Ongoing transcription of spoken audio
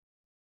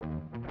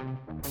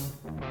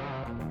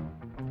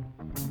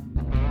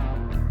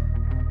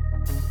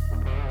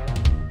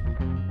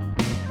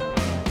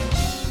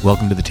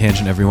Welcome to The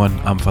Tangent, everyone.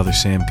 I'm Father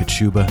Sam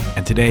Kachuba,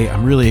 and today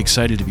I'm really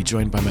excited to be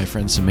joined by my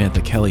friend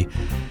Samantha Kelley.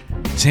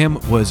 Sam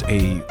was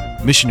a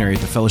missionary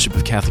at the Fellowship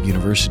of Catholic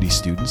University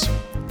Students.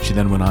 She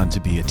then went on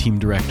to be a team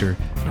director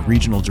and a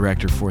regional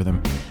director for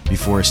them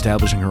before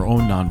establishing her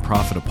own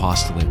nonprofit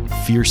apostolate,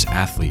 Fierce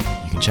Athlete.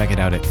 You can check it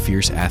out at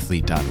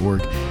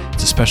fierceathlete.org.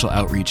 It's a special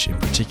outreach in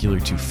particular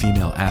to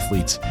female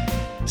athletes.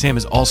 Sam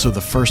is also the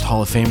first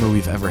Hall of Famer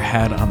we've ever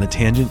had on The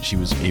Tangent. She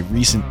was a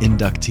recent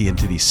inductee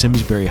into the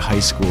Simsbury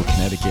High School,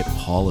 Connecticut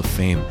Hall of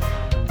Fame.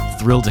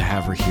 Thrilled to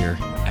have her here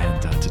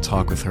and to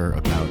talk with her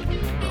about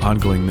her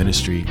ongoing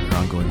ministry, her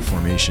ongoing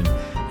formation,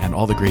 and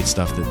all the great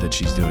stuff that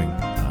she's doing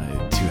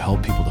to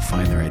help people to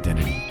find their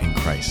identity in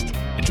Christ.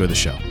 Enjoy the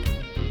show.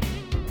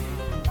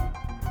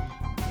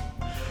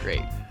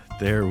 Great.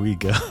 There we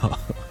go.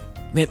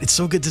 Man, it's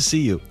so good to see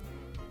you.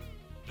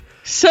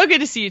 So good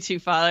to see you too,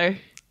 Father.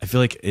 I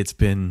feel like it's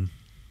been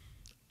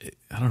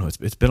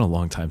a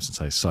long time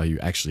since I saw you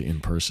actually in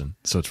person.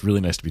 So it's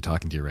really nice to be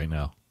talking to you right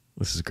now.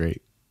 This is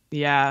great.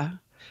 Yeah.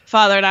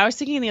 Father, and I was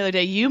thinking the other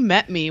day, you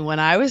met me when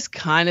I was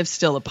kind of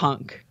still a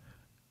punk.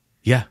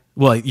 Yeah.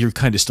 Well, you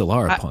kind of still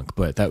are a punk,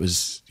 but that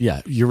was,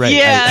 yeah, you're right.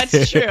 Yeah,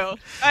 that's true.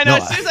 I know.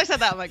 As soon as I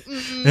said that, I'm like,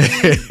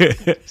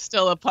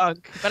 still a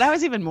punk. But I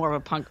was even more of a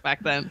punk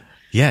back then.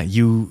 Yeah.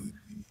 You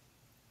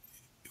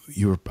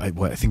were, I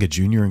think a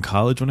junior in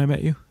college when I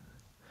met you?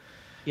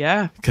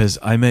 Yeah. Because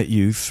I met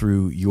you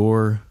through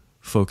your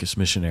Focus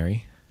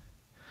Missionary.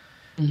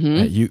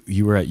 Mm-hmm.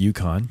 You were at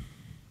UConn,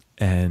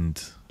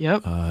 and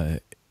yep.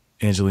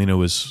 Angelina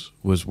was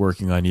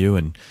working on you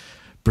and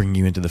bringing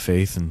you into the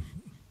faith, and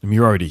I mean,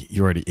 you're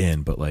already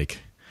in, but like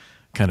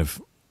kind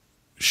of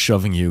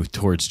shoving you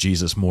towards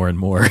Jesus more and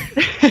more.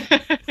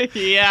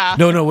 Yeah.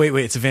 No, wait.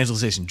 It's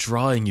evangelization,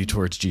 drawing you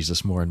towards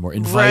Jesus more and more,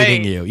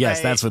 inviting you. Yes,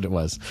 right. That's what it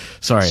was.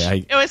 Sorry.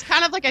 It was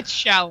kind of like a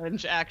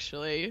challenge,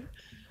 actually.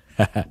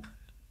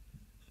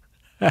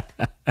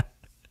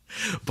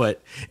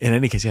 But in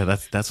any case, yeah,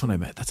 that's when I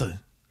met. That's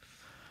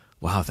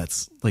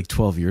like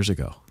 12 years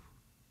ago.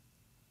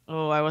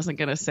 Oh, I wasn't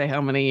going to say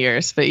how many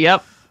years, but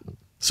yep.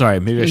 Sorry,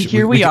 maybe I should.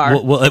 Here we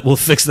are. We'll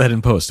fix that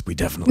in post. We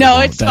definitely no,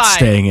 won't. It's that's fine.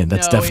 Staying in.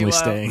 That's no, definitely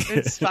staying.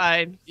 It's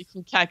fine. You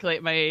can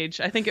calculate my age.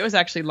 I think it was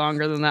actually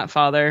longer than that,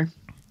 Father.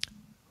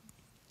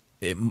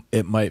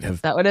 It might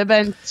have. That would have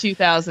been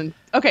 2000.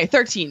 Okay,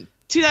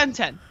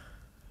 2010.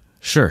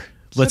 Sure.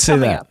 Let's say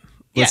that.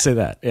 Let's say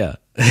that. Yeah.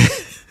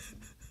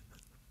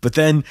 But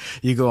then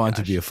you go on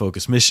to be a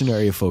Focus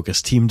missionary, a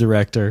Focus team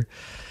director.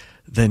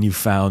 Then you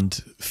found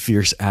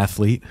Fierce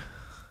Athlete.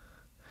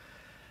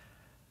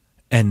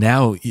 And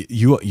now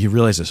you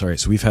realize this. All right,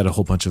 so we've had a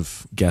whole bunch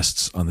of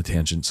guests on The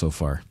Tangent so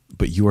far,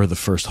 but you are the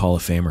first Hall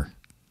of Famer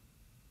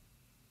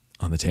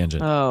on The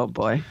Tangent. Oh,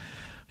 boy.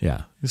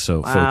 Yeah.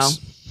 So, folks,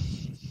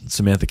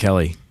 Samantha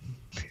Kelley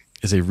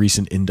is a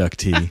recent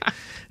inductee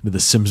into the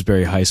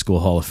Simsbury High School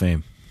Hall of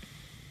Fame.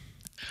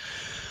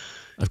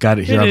 I've got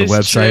it here on the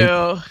website.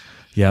 True.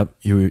 Yep,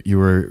 you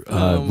were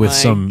with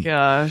some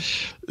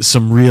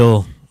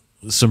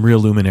real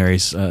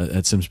luminaries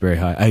at Simsbury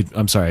High.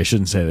 I'm sorry, I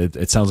shouldn't say that.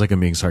 It sounds like I'm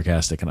being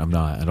sarcastic, and I'm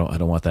not. I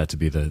don't want that to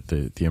be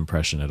the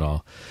impression at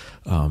all.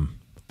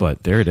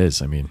 But there it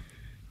is. I mean,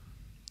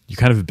 you're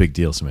kind of a big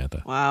deal,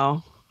 Samantha.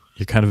 Wow,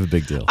 you're kind of a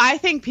big deal. I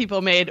think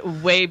people made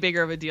way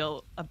bigger of a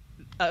deal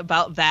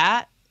about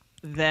that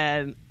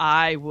than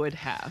I would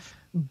have.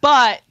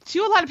 But to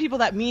a lot of people,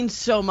 that means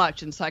so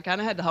much, and so I kind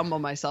of had to humble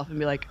myself and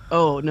be like,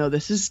 "Oh no,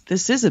 this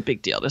is a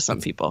big deal to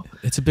some people."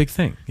 It's a big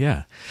thing,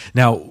 yeah.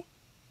 Now,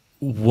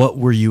 what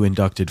were you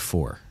inducted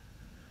for?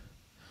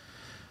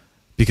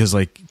 Because,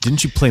 like,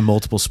 didn't you play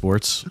multiple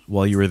sports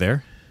while you were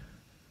there?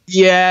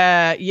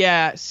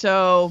 Yeah.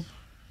 So,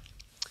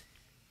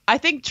 I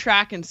think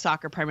track and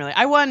soccer primarily.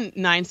 I won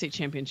 9 state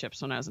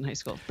championships when I was in high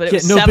school, but it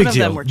was 7 of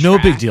them were track. No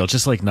big deal.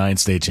 Just like 9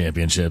 state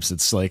championships.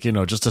 It's like,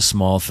 just a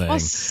small thing. Well,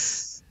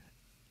 7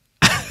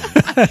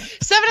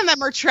 of them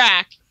were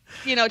track.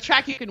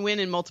 Track you can win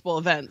in multiple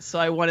events. So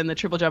I won in the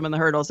triple jump and the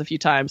hurdles a few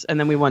times, and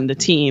then we won the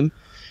team.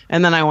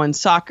 And then I won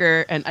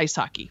soccer and ice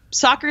hockey.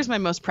 Soccer is my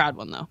most proud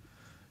one, though.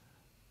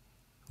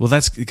 Well,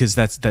 that's because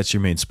that's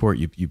your main sport.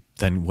 You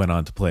then went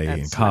on to play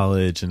in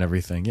college and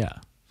everything. Yeah.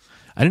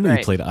 I didn't know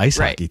you played ice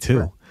hockey, too.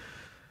 Right.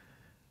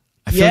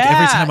 I feel like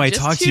every time I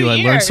talk to you, I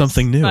learn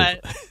something new.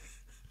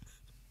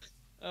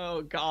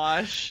 Oh,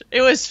 gosh.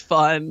 It was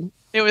fun.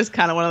 It was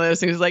kind of one of those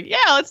things like, yeah,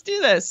 let's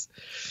do this.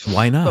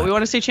 Why not? But we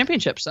won a state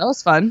championship, so that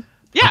was fun.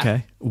 Yeah.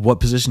 Okay. What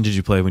position did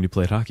you play when you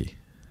played hockey?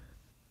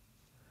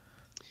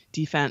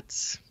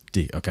 Defense.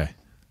 Okay.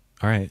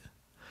 All right.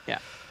 Yeah.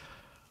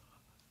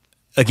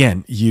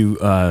 Again,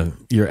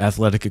 your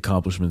athletic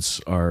accomplishments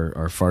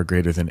are far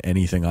greater than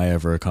anything I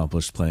ever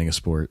accomplished playing a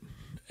sport,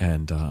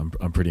 and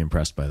I'm pretty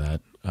impressed by that.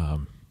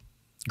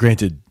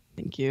 Granted,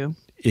 thank you.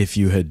 If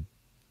you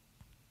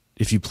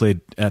if you played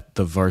at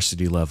the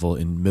varsity level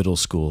in middle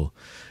school,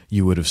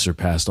 you would have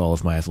surpassed all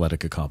of my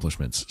athletic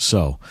accomplishments.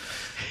 So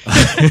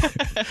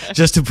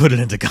just to put it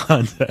into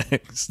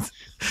context,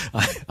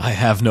 I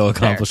have no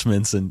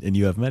accomplishments and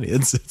you have many.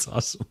 It's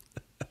awesome.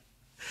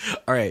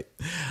 All right.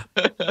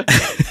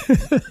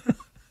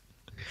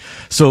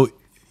 So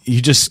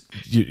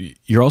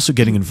you're also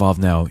getting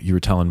involved now. You were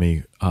telling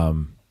me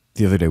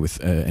the other day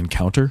with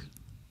Encounter.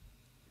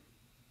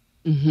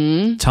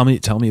 Mm-hmm.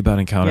 Tell me about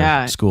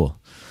Encounter School.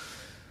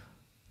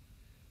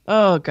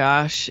 Oh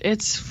gosh,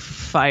 it's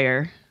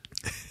fire.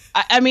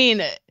 I mean,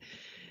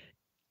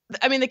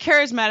 the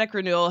charismatic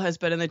renewal has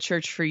been in the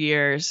church for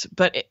years,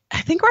 but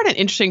I think we're at an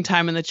interesting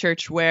time in the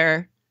church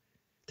where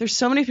there's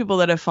so many people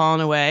that have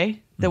fallen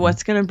away that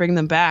what's going to bring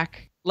them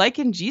back, like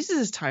in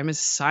Jesus' time, is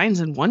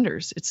signs and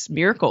wonders. It's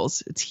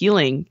miracles, it's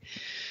healing,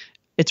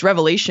 it's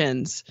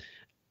revelations,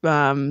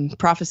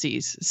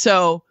 prophecies.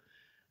 So,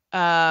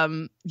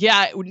 definitely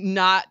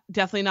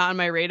not on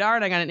my radar.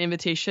 And I got an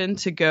invitation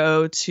to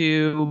go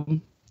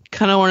to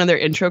kind of one of their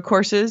intro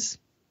courses.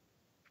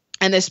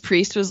 And this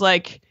priest was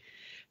like,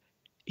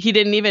 he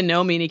didn't even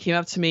know me. And he came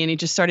up to me and he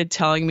just started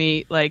telling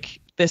me like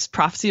this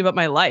prophecy about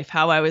my life,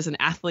 how I was an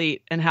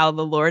athlete and how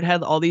the Lord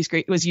had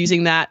was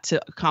using that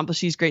to accomplish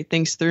these great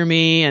things through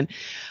me. And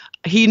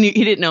he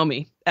didn't know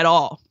me at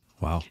all.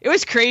 Wow. It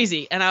was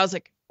crazy. And I was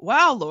like,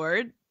 wow,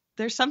 Lord,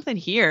 there's something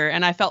here.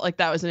 And I felt like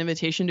that was an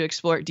invitation to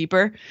explore it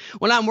deeper.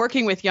 When I'm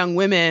working with young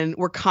women,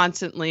 we're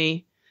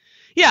constantly,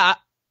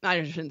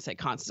 I shouldn't say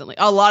constantly.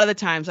 A lot of the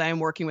times I am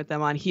working with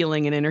them on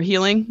healing and inner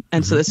healing.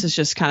 And so this is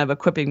just kind of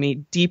equipping me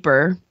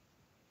deeper.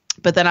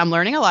 But then I'm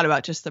learning a lot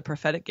about just the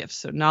prophetic gifts.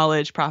 So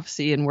knowledge,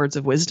 prophecy, and words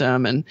of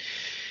wisdom. And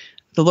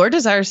the Lord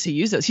desires to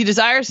use those. He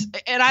desires,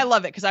 and I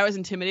love it because I was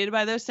intimidated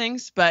by those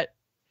things. But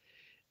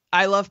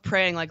I love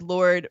praying like,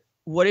 Lord,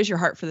 what is your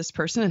heart for this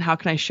person? And how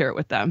can I share it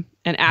with them?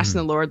 And asking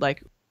the Lord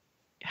like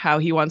how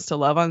he wants to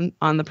love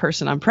on the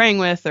person I'm praying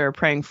with or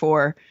praying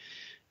for.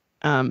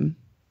 And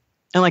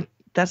like,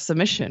 that's the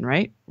mission,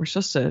 right? We're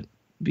supposed to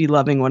be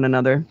loving one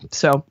another.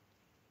 So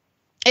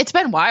it's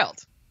been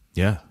wild.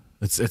 Yeah,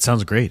 it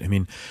sounds great. I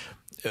mean,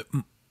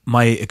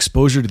 my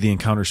exposure to the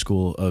Encounter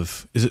School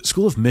is it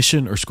School of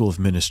Mission or School of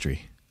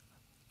Ministry?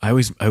 I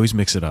always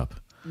mix it up.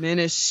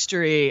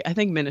 Ministry. I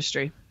think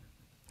ministry.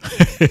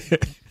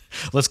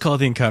 Let's call it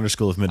the Encounter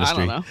School of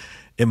Ministry. I don't know.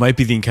 It might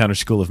be the Encounter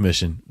School of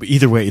Mission, but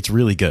either way, it's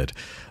really good.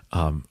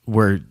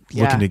 We're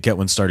looking to get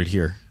one started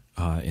here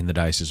in the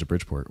Diocese of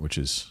Bridgeport, which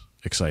is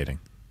exciting.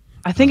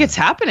 I think it's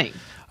happening.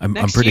 I'm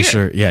pretty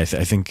sure. Yeah, I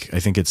think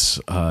it's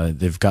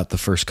they've got the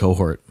first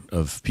cohort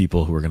of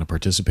people who are going to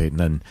participate, and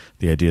then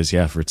the idea is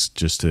for it's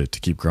just to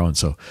keep growing.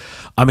 So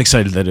I'm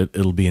excited that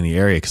it'll be in the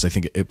area because I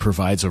think it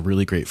provides a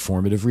really great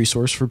formative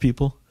resource for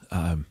people.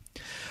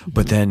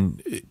 But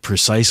then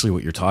precisely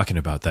what you're talking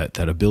about, that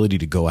ability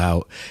to go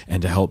out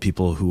and to help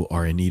people who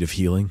are in need of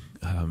healing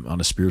on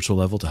a spiritual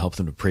level, to help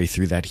them to pray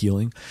through that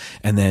healing,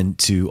 and then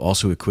to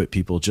also equip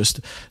people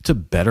just to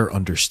better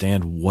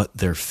understand what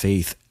their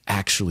faith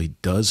actually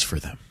does for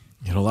them.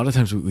 You know, a lot of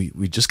times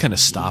we just kind of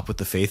stop with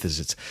the faith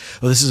as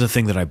this is a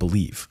thing that I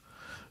believe.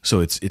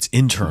 So it's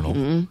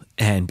internal.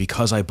 And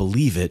because I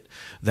believe it,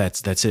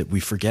 that's it.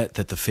 We forget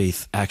that the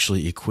faith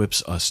actually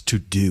equips us to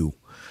do.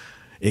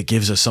 It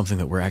gives us something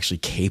that we're actually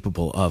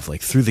capable of,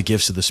 like through the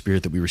gifts of the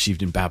Spirit that we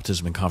received in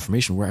baptism and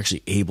confirmation, we're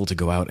actually able to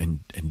go out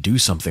and do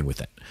something with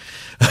it.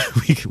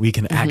 we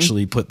can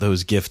actually put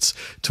those gifts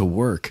to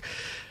work.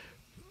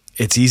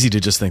 It's easy to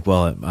just think,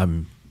 well,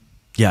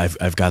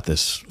 I've got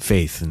this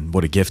faith and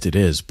what a gift it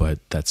is, but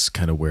that's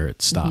kind of where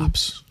it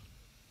stops.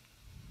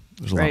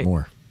 There's a lot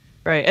more.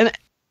 Right. And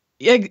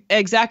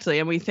exactly.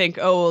 And we think,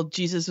 oh, well,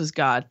 Jesus was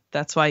God.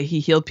 That's why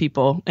he healed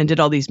people and did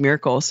all these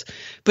miracles.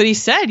 But he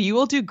said, you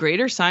will do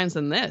greater signs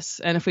than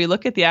this. And if we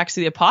look at the Acts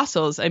of the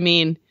Apostles, I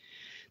mean,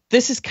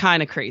 this is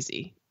kind of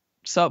crazy.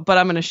 So, but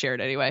I'm going to share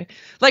it anyway.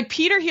 Like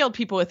Peter healed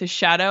people with his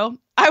shadow.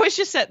 I was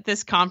just at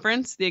this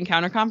conference, the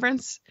Encounter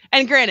conference.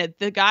 And granted,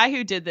 the guy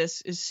who did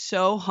this is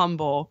so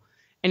humble.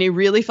 And he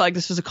really felt like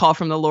this was a call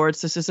from the Lord.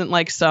 So this isn't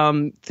like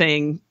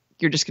something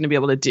you're just going to be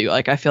able to do.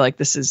 Like, I feel like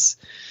this is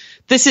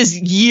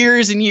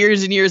years and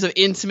years and years of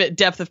intimate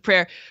depth of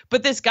prayer.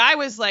 But this guy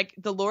was like,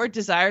 the Lord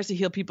desires to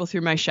heal people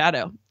through my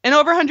shadow. And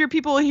over 100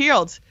 people were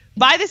healed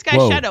by this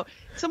guy's shadow.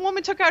 Some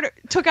woman took out her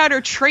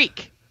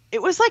trach.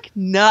 It was like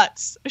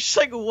nuts. She's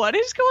like, what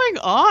is going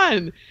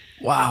on?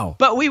 Wow.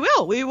 But we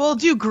will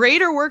do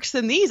greater works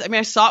than these. I mean,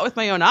 I saw it with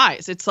my own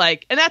eyes. It's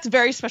like, and that's a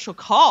very special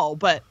call,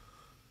 but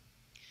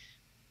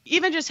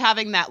even just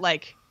having that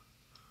like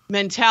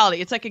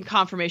mentality, it's like in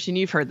confirmation.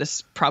 You've heard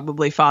this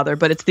probably, Father,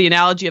 but it's the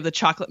analogy of the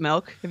chocolate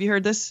milk. Have you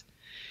heard this?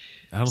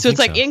 So it's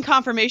like in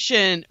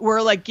confirmation,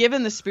 we're like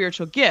given the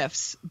spiritual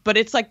gifts, but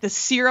it's like the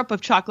syrup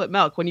of chocolate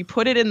milk. When you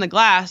put it in the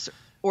glass,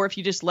 or if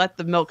you just let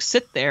the milk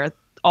sit there,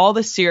 all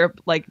the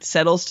syrup like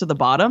settles to the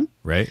bottom.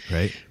 Right.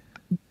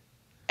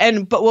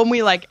 But when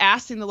we like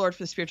asking the Lord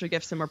for the spiritual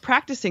gifts and we're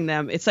practicing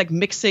them, it's like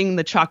mixing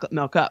the chocolate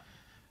milk up.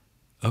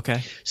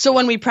 Okay. So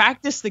when we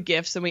practice the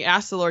gifts and we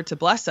ask the Lord to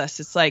bless us,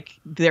 it's like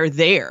they're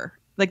there.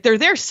 Like they're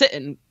there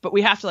sitting, but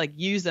we have to like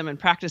use them and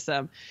practice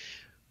them.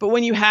 But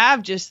when you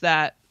have just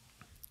that,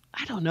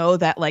 I don't know,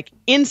 that like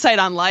insight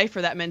on life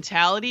or that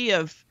mentality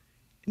of,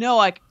 no,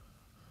 like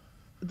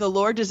the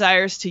Lord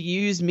desires to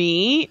use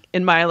me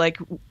in my like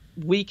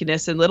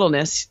weakness and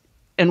littleness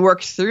and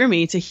work through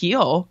me to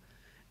heal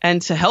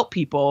and to help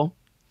people.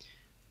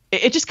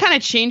 It just kind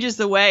of changes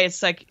the way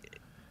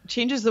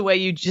changes the way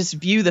you just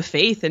view the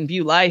faith and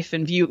view life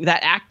and view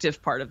that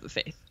active part of the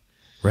faith.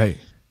 Right.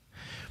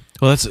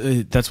 Well,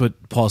 that's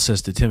what Paul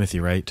says to Timothy,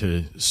 right?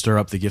 To stir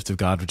up the gift of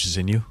God which is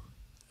in you,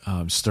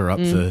 stir up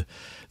the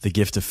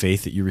gift of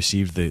faith that you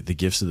received, the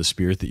gifts of the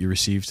Spirit that you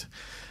received,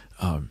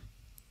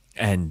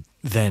 and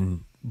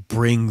then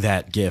bring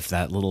that gift,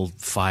 that little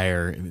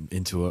fire,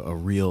 into a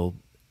real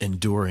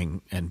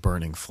enduring and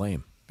burning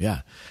flame.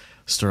 Yeah,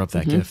 stir up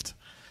that gift.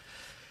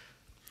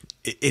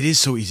 It is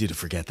so easy to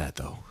forget that,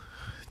 though,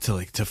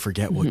 to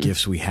forget what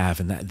gifts we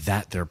have and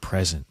that they're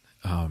present.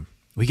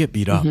 We get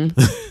beat up.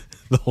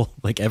 The whole,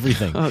 like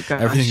everything,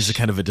 everything is a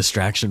kind of a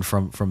distraction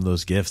from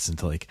those gifts, and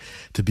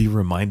to be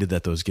reminded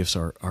that those gifts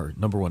are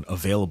number one,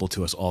 available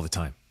to us all the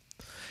time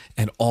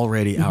and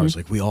already ours.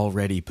 Like we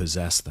already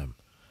possess them,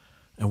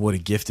 and what a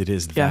gift it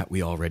is that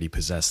we already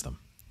possess them,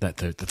 that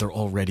they're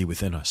already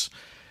within us.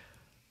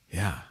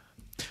 Yeah.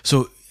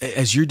 So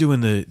as you're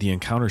doing the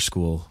encounter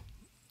school,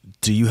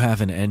 do you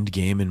have an end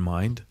game in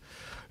mind?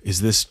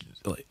 Is this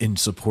in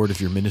support of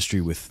your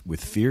ministry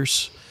with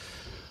Fierce?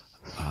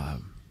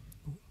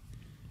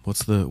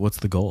 What's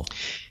the goal?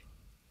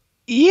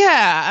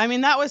 Yeah, I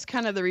mean, that was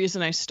kind of the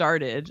reason I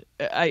started.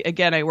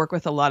 I work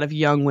with a lot of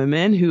young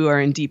women who are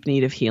in deep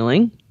need of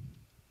healing.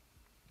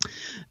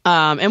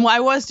 And what I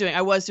was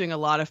doing a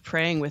lot of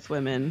praying with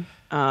women.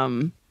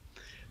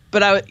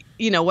 But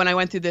when I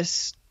went through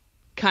this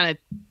kind of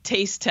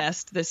taste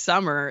test this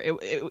summer,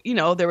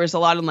 there was a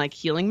lot of like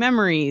healing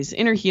memories,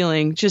 inner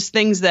healing, just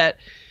things that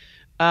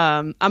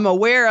I'm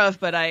aware of,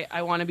 but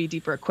I want to be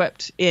deeper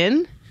equipped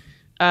in.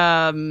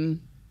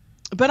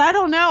 But I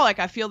don't know, like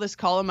I feel this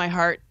call in my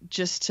heart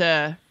just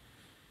to,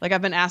 like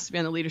I've been asked to be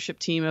on the leadership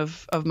team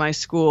of my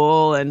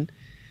school, and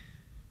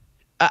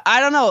I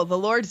don't know, the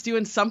Lord's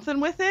doing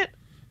something with it.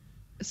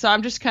 So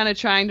I'm just kind of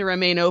trying to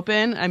remain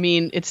open. I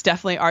mean, it's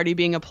definitely already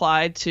being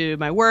applied to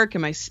my work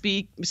and my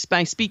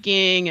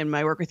speaking and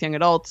my work with young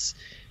adults.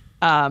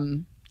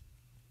 But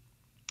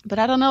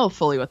I don't know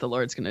fully what the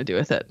Lord's going to do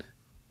with it.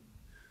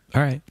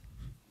 All right.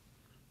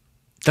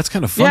 That's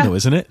kind of fun though,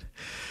 isn't it?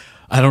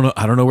 I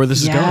don't know where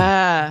this is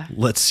going.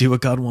 Let's see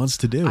what God wants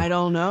to do. I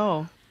don't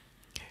know.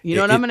 You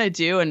know what I'm going to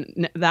do?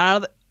 And now,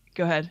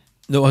 go ahead.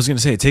 No, I was going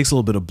to say, it takes a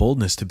little bit of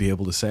boldness to be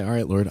able to say, all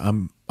right, Lord,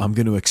 I'm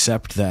going to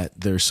accept that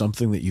there's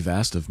something that you've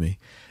asked of me,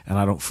 and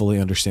I don't fully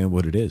understand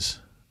what it is.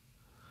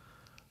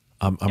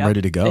 I'm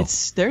ready to go.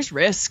 There's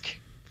risk.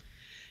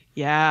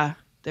 Yeah,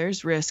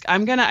 there's risk.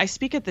 I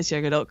speak at this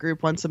young adult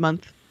group once a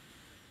month.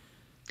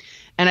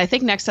 And I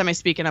think next time I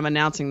speak, and I'm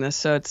announcing this,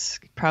 so it's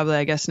probably,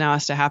 I guess, now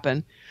has to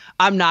happen.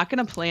 I'm not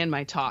going to plan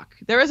my talk.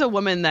 There is a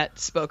woman that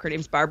spoke. Her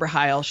name's Barbara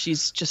Heil.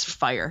 She's just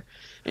fire.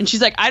 And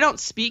she's like, I don't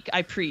speak,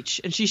 I preach.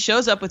 And she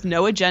shows up with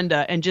no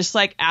agenda and just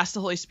like asks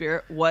the Holy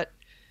Spirit what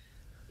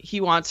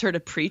he wants her to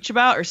preach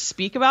about or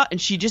speak about.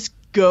 And she just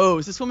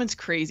goes. This woman's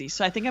crazy.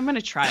 So I think I'm going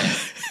to try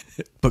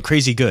it. But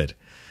crazy good.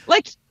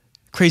 Like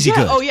crazy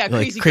good. Oh yeah,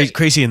 crazy good.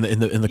 Crazy in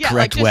the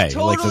correct way,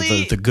 totally,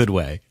 like the good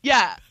way.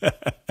 Yeah.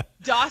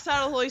 Doss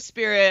out of the Holy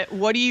Spirit.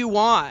 What do you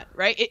want?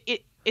 Right?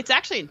 It's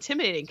actually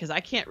intimidating because I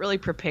can't really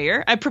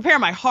prepare. I prepare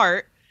my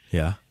heart.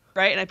 Yeah.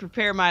 Right. And I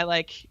prepare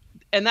my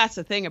and that's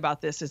the thing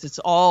about this is it's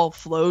all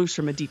flows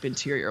from a deep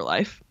interior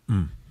life.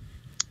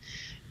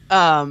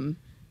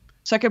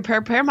 So I can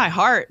prepare my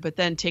heart, but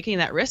then taking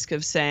that risk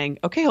of saying,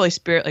 okay, Holy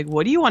Spirit, like,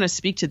 what do you want to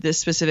speak to this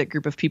specific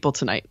group of people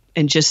tonight?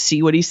 And just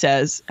see what he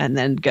says and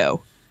then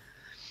go.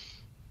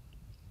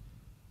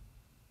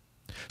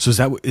 So is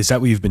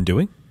that what you've been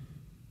doing?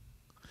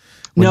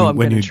 I'm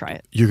going to try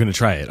it. You're going to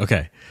try it.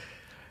 Okay.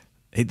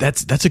 Hey,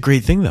 that's a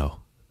great thing though.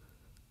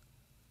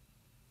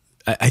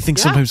 I think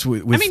sometimes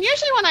with I mean,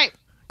 usually when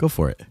go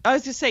for it. I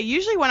was just say,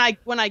 usually when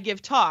I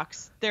give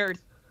talks, they're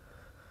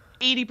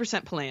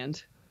 80%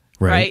 planned,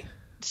 right?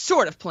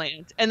 Sort of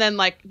planned. And then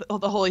like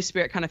the Holy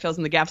Spirit kind of fills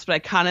in the gaps, but I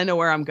kind of know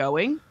where I'm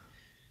going.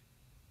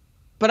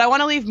 But I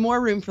want to leave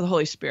more room for the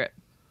Holy Spirit.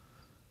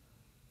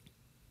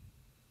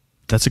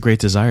 That's a great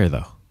desire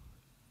though.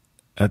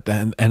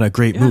 And a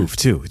great move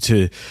too,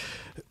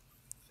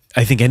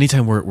 I think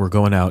anytime we're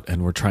going out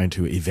and we're trying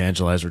to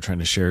evangelize, we're trying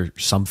to share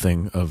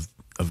something of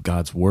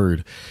God's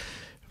word,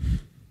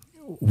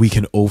 we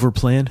can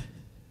overplan,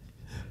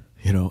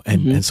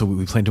 and so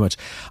we plan too much.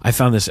 I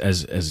found this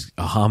as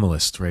a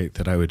homilist, right?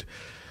 That I would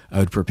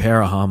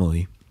prepare a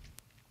homily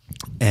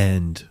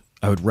and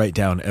I would write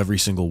down every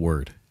single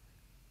word,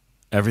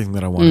 everything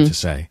that I wanted to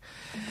say.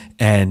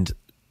 And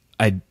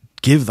I'd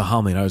give the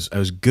homily, and I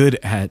was good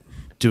at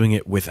doing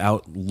it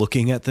without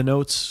looking at the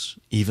notes,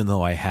 even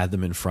though I had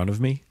them in front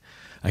of me.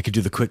 I could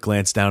do the quick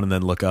glance down and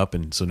then look up,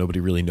 and so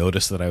nobody really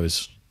noticed that I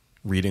was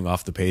reading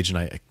off the page, and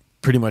I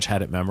pretty much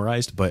had it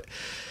memorized. But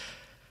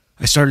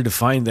I started to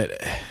find that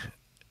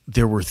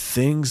there were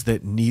things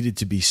that needed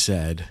to be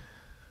said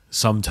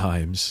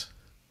sometimes,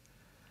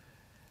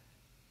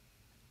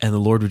 and the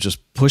Lord would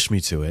just push me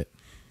to it,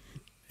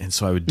 and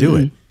so I would do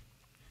it.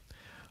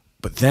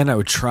 But then I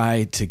would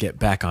try to get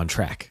back on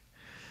track.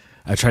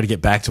 I try to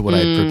get back to what I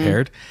had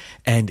prepared,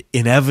 and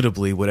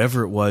inevitably,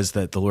 whatever it was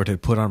that the Lord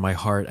had put on my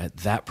heart at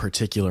that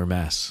particular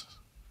Mass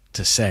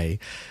to say,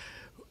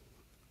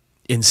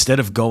 instead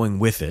of going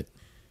with it,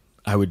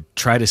 I would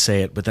try to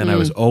say it, but then I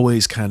was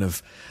always I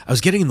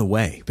was getting in the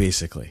way,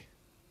 basically.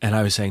 And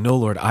I was saying, no,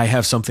 Lord, I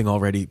have something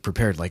already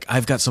prepared. Like,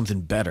 I've got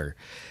something better.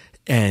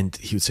 And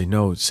he would say,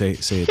 no, say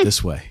it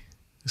this way.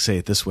 Say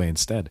it this way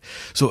instead.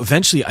 So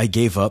eventually I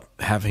gave up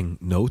having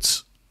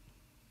notes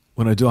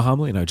when I do a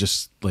homily, and I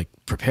just like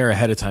prepare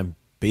ahead of time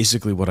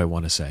basically what I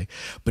want to say.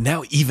 But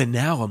now, even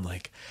now, I'm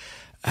like,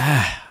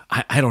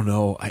 I don't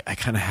know. I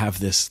kind of have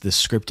this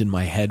script in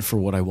my head for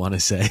what I want to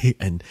say,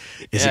 and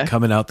is it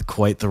coming out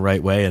quite the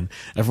right way? And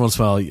every once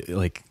in a while,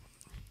 like,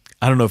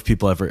 I don't know if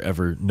people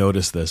ever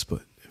notice this,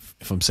 but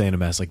if I'm saying a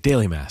Mass, like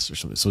daily Mass or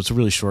something, so it's a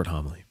really short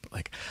homily, but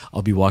like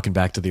I'll be walking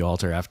back to the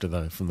altar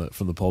from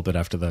the pulpit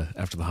after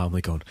the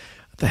homily going,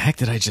 what the heck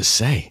did I just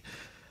say?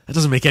 That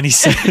doesn't make any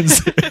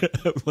sense.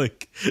 I'm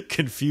like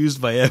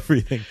confused by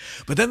everything.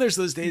 But then there's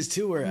those days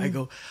too where I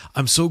go,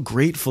 I'm so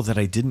grateful that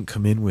I didn't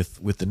come in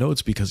with the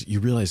notes, because you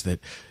realize that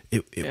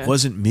it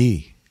wasn't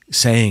me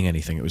saying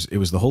anything. It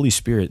was the Holy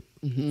Spirit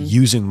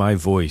using my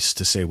voice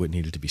to say what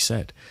needed to be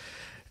said.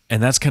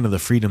 And that's kind of the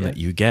freedom that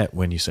you get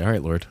when you say, all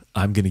right, Lord,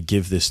 I'm going to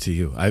give this to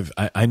you.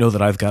 I know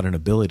that I've got an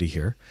ability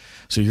here.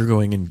 So you're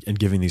going and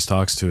giving these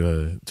talks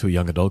to a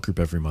young adult group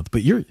every month,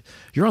 but you're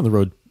on the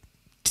road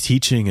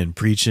teaching and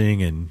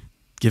preaching and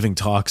giving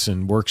talks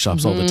and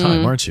workshops all the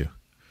time, aren't you?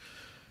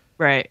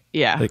 Right.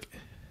 Yeah.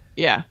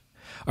 Yeah.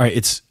 All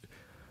right.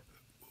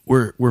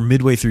 We're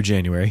midway through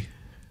January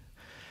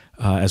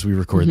as we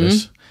record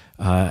this.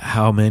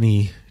 How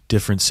many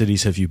different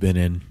cities have you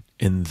been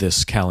in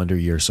this calendar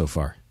year so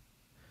far?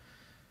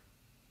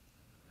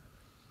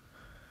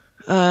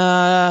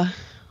 1,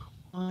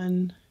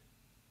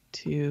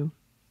 2.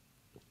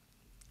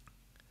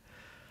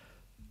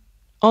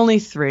 Only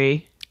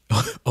 3.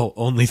 Oh,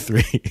 only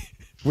 3.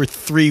 We're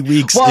 3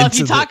 weeks well, into if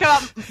you talk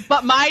about,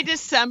 but my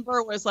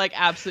December was like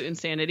absolute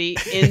insanity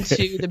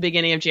into the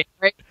beginning of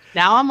January.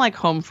 Now I'm like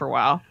home for a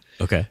while.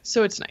 Okay.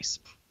 So it's nice.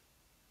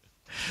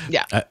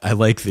 Yeah. I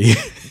like the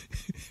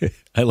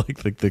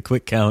the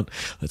quick count.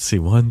 Let's see.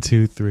 1,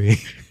 2, 3.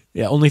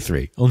 Yeah, only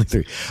 3.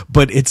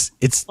 But it's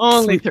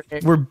only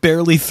 3. We're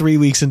barely 3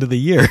 weeks into the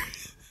year.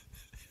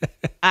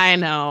 I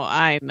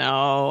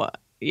know.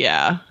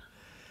 Yeah.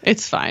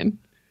 It's fine.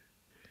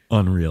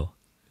 Unreal.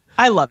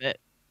 I love it,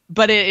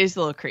 but it is a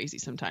little crazy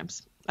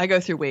sometimes. I go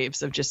through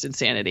waves of just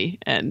insanity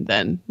and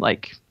then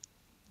like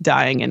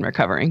dying and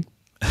recovering.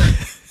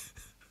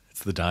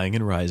 It's the dying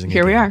and rising.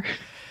 Here again. we are.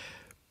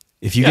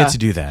 If you get to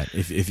do that,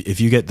 if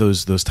you get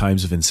those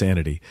times of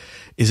insanity,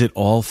 is it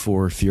all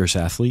for Fierce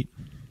Athlete,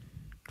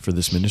 for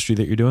this ministry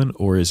that you're doing,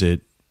 or is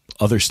it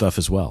other stuff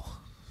as well?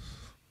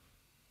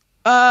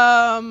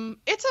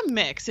 It's a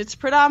mix. It's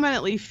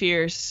predominantly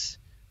Fierce.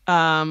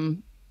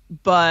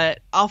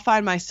 But I'll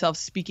find myself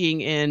speaking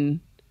in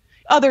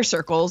other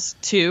circles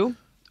too,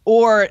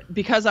 or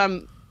because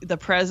I'm the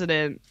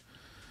president,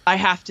 I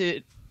have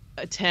to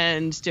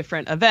attend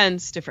different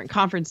events, different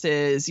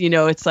conferences. You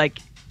know, it's like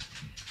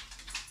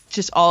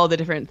just all the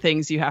different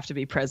things you have to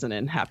be present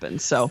in happen.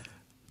 So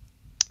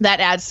that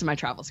adds to my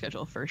travel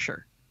schedule for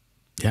sure.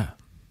 Yeah,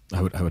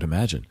 I would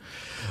imagine.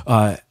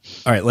 All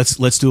right,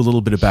 let's do a little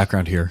bit of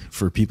background here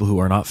for people who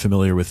are not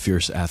familiar with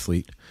Fierce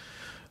Athlete.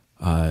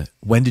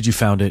 When did you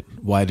found it?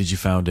 Why did you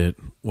found it?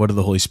 What did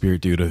the Holy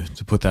Spirit do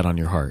to put that on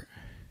your heart?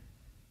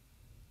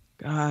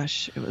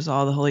 Gosh, it was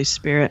all the Holy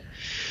Spirit.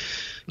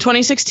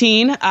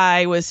 2016,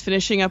 I was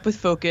finishing up with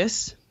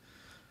Focus,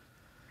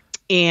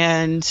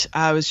 and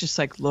I was just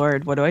like,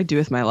 Lord, what do I do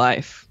with my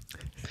life?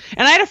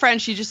 And I had a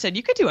friend, she just said,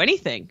 you could do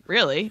anything,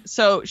 really.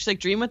 So she's like,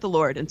 dream with the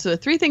Lord. And so the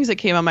 3 things that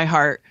came on my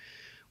heart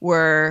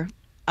were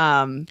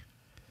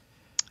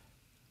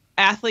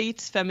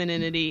athletes,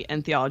 femininity,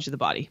 and theology of the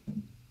body.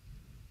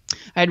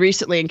 I had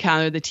recently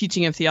encountered the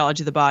teaching of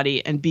theology of the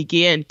body and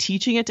began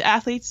teaching it to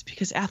athletes,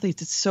 because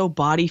athletes, it's so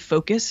body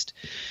focused.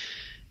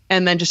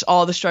 And then just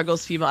all the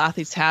struggles female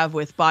athletes have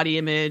with body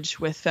image,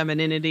 with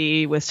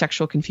femininity, with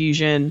sexual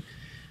confusion.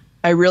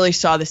 I really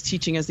saw this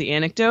teaching as the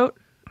antidote.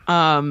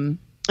 And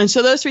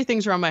so those 3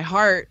 things were on my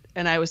heart,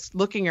 and I was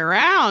looking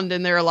around,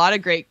 and there are a lot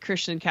of great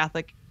Christian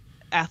Catholic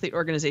athlete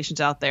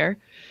organizations out there.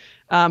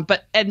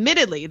 But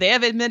admittedly, they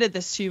have admitted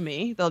this to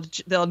me.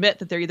 They'll admit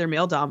that they're either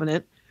male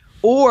dominant,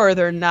 or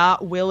they're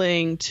not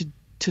willing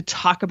to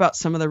talk about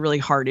some of the really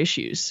hard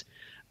issues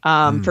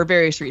for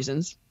various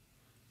reasons.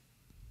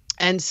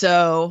 And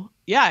so,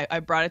 yeah, I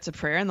brought it to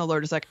prayer, and the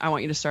Lord was like, I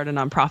want you to start a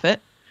nonprofit,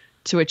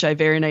 to which I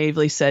very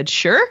naively said,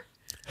 sure,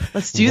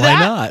 let's do that.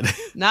 Why not?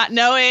 Not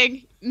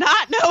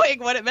knowing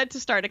what it meant to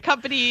start a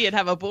company and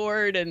have a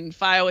board and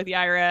file with the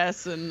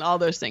IRS and all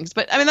those things.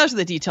 But I mean, those are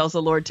the details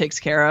the Lord takes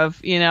care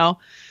of, you know?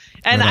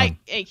 And Right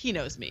on. he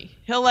knows me.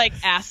 He'll like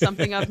ask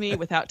something of me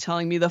without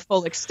telling me the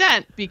full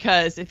extent,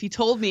 because if he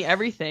told me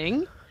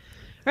everything,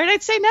 right,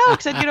 I'd say no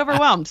because I'd get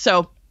overwhelmed.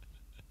 So,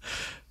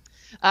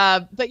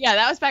 but yeah,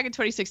 that was back in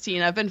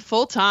 2016. I've been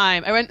full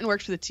time. I went and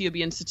worked for the TOB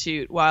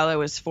Institute while I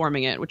was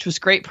forming it, which was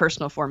great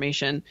personal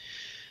formation.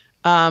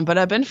 But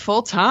I've been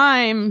full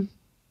time.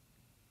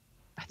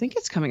 I think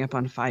it's coming up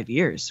on 5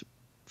 years.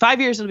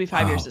 5 years. It'll be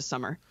 5 years this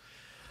summer.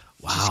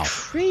 Wow. Which is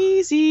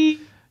crazy.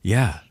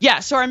 Yeah. Yeah.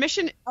 So our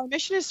mission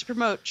is to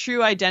promote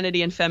true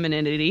identity and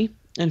femininity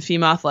in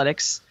female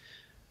athletics.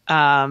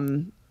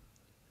 So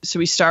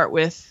we start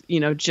with,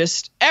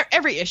 just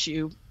every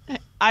issue.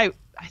 I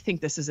think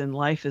this is in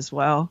life as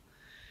well.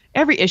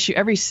 Every issue,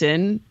 every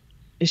sin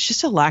is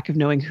just a lack of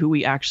knowing who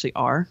we actually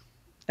are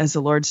as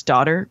the Lord's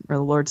daughter or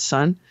the Lord's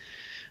son.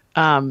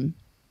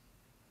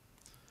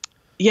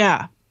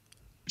 Yeah.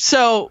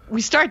 So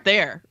we start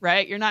there,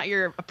 right? You're not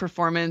your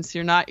performance.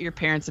 You're not your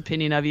parents'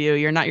 opinion of you.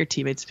 You're not your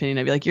teammates' opinion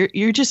of you. Like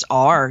you just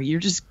are. You're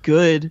just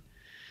good.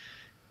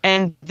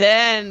 And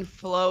then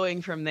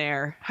flowing from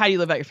there, how do you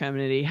live out your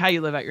femininity? How do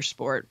you live out your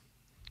sport?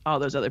 All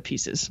those other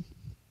pieces.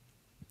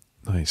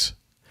 Nice.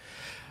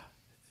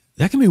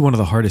 That can be one of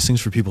the hardest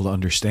things for people to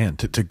understand,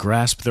 to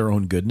grasp their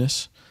own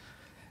goodness.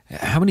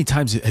 How many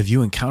times have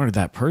you encountered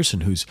that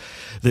person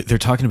they're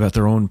talking about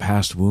their own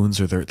past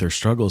wounds or their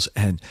struggles,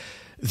 and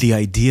the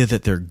idea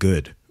that they're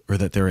good or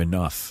that they're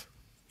enough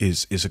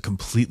is a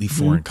completely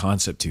foreign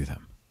concept to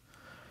them.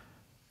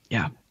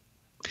 Yeah.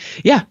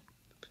 Yeah.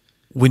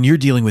 When you're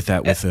dealing with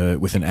that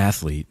with an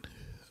athlete,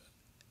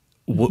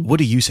 what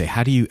do you say?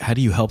 How do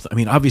you help them? I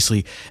mean,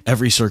 obviously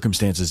every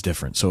circumstance is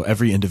different. So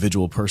every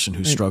individual person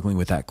who's struggling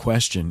with that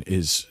question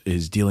is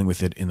dealing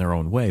with it in their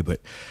own way.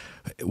 But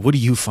what do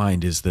you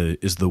find is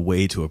the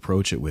way to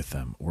approach it with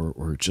them,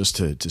 or just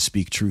to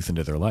speak truth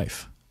into their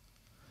life?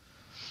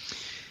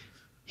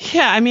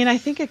 Yeah, I mean, I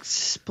think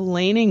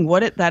explaining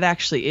what that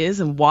actually is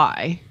and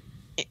why.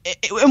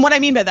 And what I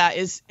mean by that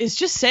is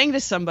just saying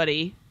to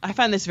somebody, I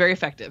find this very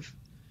effective.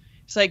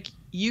 It's like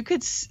you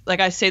could,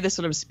 like I say this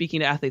when I'm speaking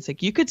to athletes,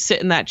 like you could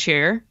sit in that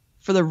chair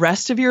for the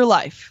rest of your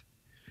life,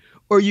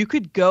 or you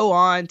could go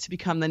on to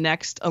become the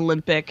next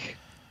Olympic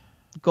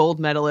gold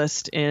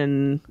medalist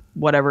in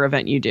whatever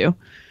event you do,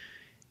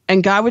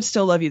 and God would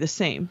still love you the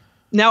same.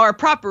 Now, our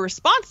proper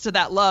response to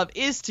that love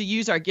is to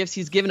use our gifts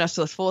He's given us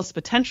to the fullest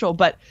potential,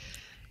 but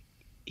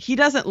He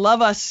doesn't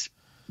love us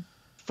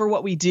for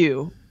what we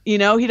do. He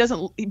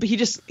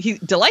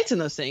delights in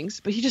those things,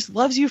 but He just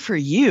loves you for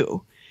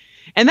you.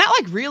 And that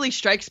like really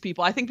strikes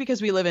people. I think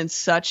because we live in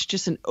such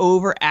just an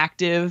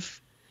overactive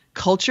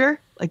culture,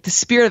 like the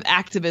spirit of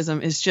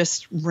activism is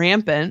just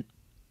rampant.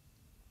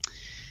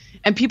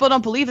 And people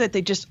don't believe that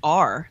they just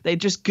are. They're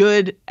just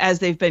good as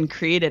they've been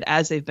created,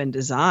 as they've been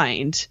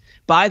designed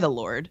by the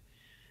Lord.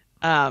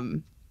 So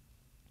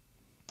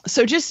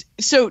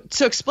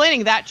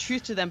explaining that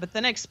truth to them, but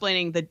then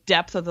explaining the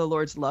depth of the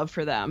Lord's love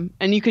for them.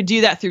 And you could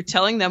do that through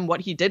telling them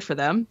what He did for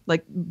them,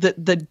 like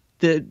the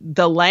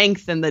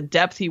length and the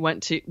depth He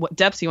went to, what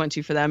depths He went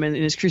to for them in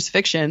His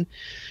crucifixion.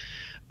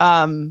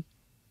 But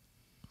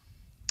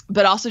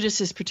also just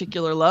His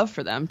particular love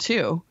for them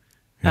too.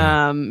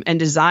 And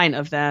design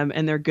of them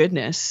and their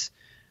goodness.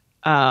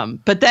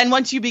 But then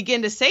once you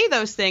begin to say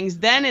those things,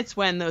 then it's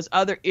when those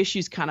other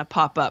issues kind of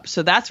pop up.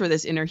 So that's where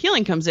this inner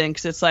healing comes in,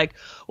 because it's like,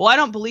 well, I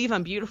don't believe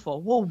I'm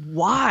beautiful. Well,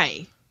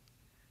 why?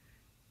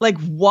 Like,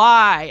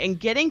 why? And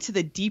getting to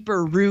the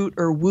deeper root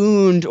or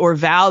wound or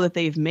vow that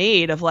they've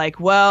made of like,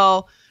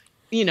 well,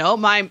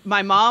 my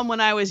mom when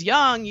I was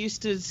young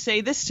used to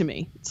say this to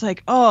me. It's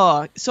like,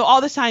 oh, so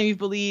all this time you've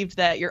believed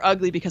that you're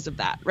ugly because of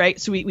that, right?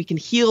 So we can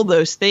heal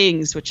those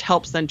things, which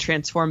helps then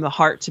transform the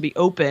heart to be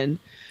open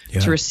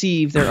to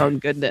receive their own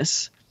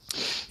goodness.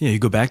 Yeah, you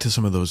go back to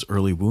some of those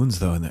early wounds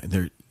though,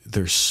 and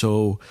they're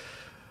so,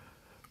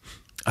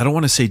 I don't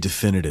want to say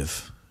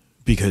definitive,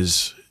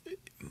 because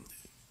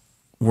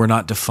we're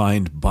not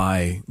defined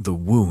by the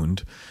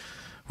wound.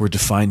 We're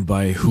defined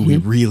by who we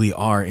really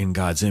are in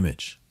God's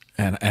image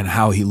and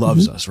how He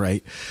loves us,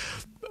 right?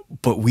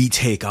 But we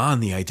take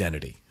on the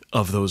identity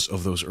of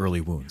those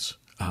early wounds.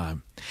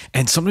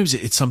 And sometimes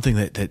it's something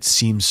that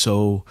seems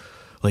so,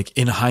 like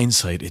in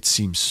hindsight, it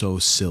seems so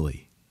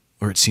silly,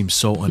 or it seems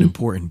so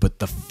unimportant. But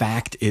the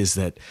fact is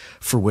that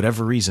for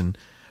whatever reason,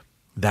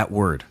 that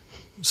word,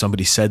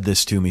 somebody said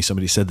this to me,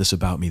 somebody said this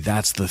about me,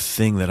 that's the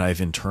thing that I've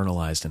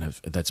internalized and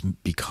that's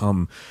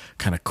become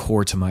kind of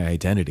core to my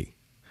identity.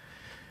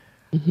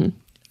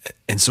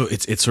 And so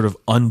it's sort of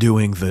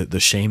undoing the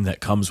shame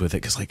that comes with it.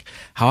 Because like,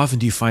 how often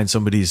do you find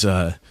somebody's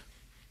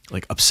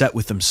like upset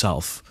with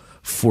themselves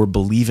for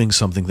believing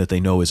something that they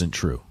know isn't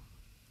true?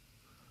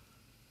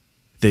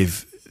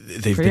 They've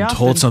been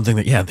told something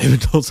they've been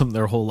told something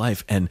their whole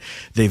life, and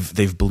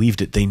they've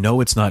believed it. They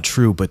know it's not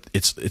true, but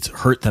it's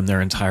hurt them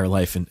their entire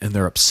life, and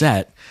they're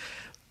upset.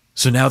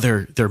 So now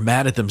they're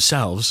mad at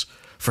themselves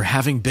for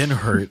having been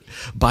hurt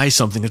by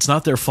something that's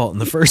not their fault in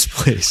the first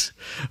place,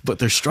 but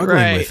they're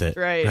struggling with it,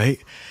 right?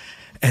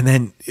 And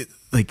then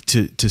like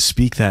to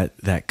speak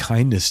that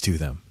kindness to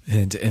them,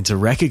 and to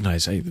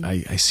recognize,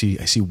 I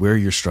see where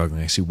you're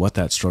struggling. I see what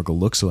that struggle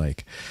looks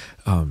like.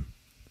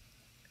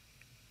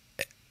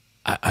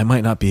 I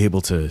might not be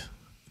able to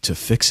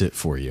fix it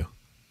for you,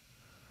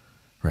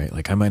 right?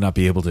 Like I might not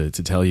be able to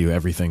tell you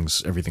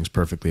everything's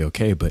perfectly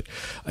okay, but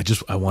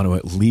I want to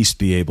at least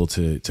be able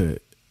to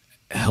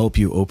help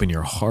you open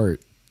your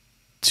heart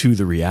to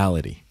the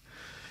reality.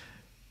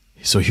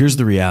 So here's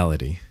the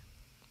reality.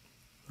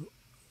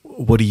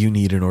 What do you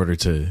need in order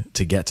to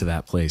get to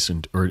that place,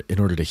 or in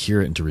order to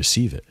hear it and to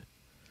receive it?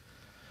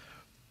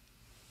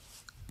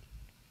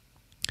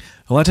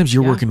 A lot of times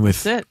you're working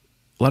with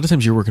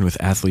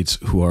athletes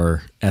who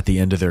are at the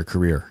end of their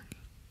career.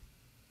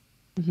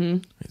 Mm-hmm.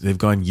 They've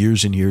gone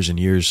years and years and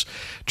years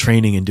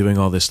training and doing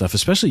all this stuff,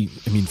 especially,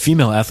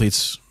 female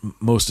athletes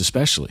most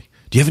especially.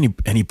 Do you have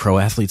any pro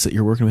athletes that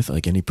you're working with,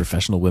 like any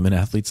professional women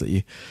athletes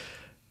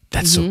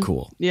that's so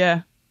cool.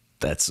 Yeah.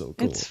 That's so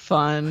cool. It's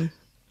fun.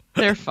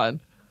 They're fun.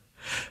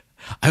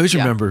 I always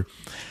remember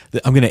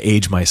that I'm going to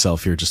age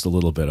myself here just a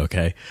little bit.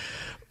 Okay.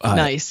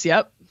 Nice.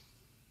 Yep.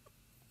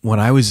 When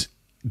I was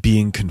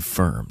being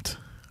confirmed,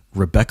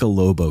 Rebecca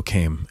Lobo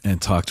came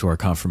and talked to our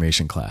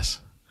confirmation class.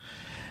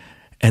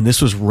 And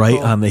this was right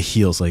on the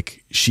heels.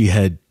 Like she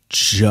had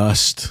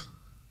this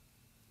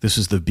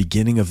was the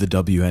beginning of the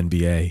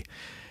WNBA.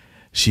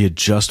 She had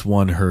just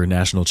won her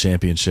national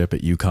championship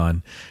at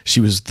UConn. She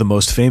was the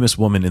most famous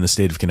woman in the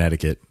state of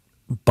Connecticut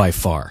by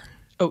far.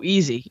 Oh,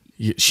 easy.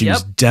 She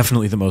was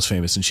definitely the most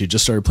famous, and she had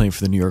just started playing for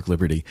the New York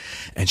Liberty,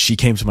 and she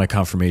came to my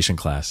confirmation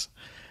class,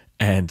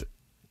 and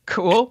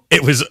cool.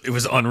 It was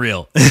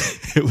unreal.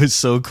 It was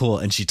so cool.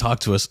 And she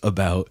talked to us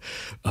about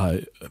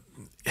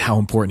how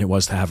important it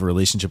was to have a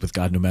relationship with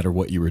God no matter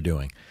what you were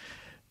doing.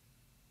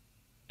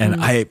 And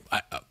I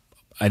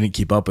didn't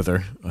keep up with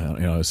her.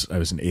 I was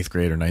in 8th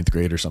grade or 9th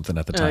grade or something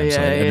at the time,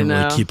 so I didn't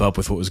really keep up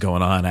with what was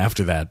going on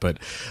after that. But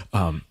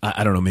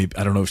I don't know.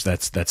 I don't know if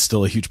that's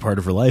still a huge part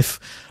of her life.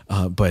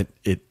 But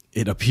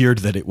it appeared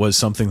that it was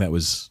something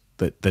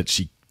that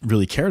she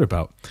really cared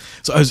about.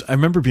 So I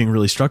remember being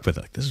really struck with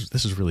it. Like,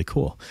 this is really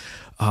cool.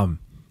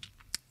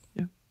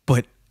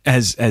 But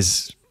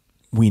as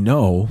we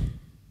know,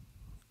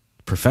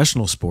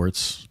 professional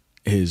sports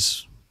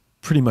is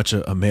pretty much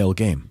a male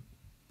game.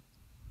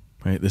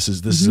 Right. This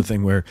is a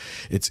thing where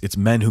it's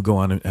men who go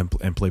on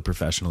and play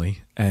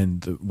professionally, and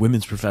the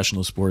women's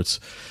professional sports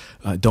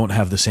don't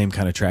have the same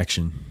kind of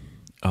traction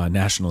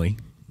nationally,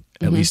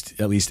 at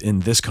least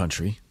in this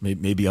country.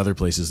 Maybe other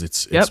places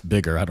it's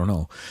bigger. I don't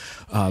know.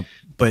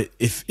 But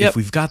if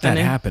we've got that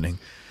happening,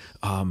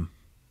 then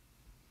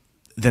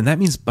that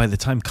means by the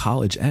time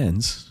college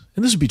ends,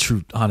 and this would be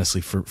true honestly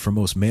for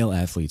most male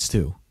athletes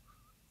too,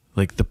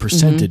 like the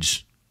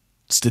percentage.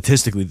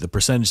 Statistically, the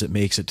percentage that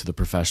makes it to the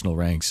professional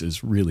ranks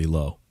is really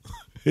low.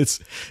 It's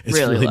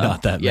really low.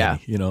 Not that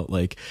many.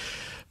 Like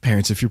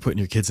parents, if you're putting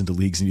your kids into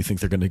leagues and you think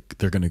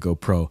they're gonna go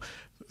pro,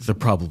 they're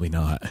probably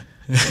not.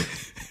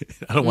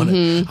 I don't want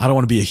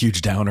to be a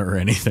huge downer or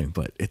anything,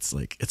 but it's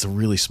a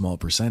really small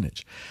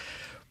percentage.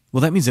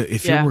 Well, that means that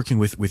if you're working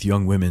with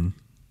young women,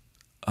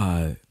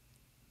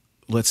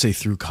 let's say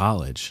through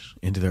college,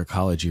 into their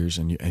college years,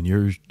 and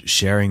you're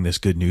sharing this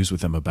good news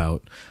with them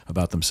about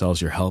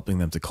themselves, you're helping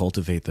them to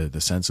cultivate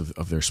the sense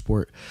of their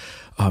sport.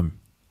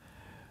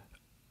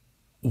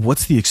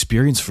 What's the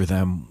experience for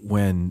them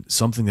when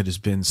something that has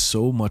been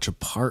so much a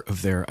part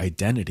of their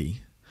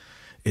identity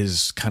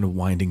is kind of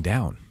winding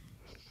down,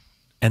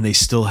 and they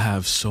still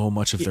have so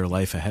much of their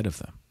life ahead of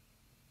them?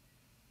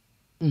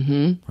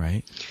 Mm-hmm.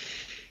 Right?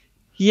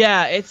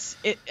 Yeah,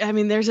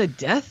 there's a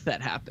death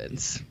that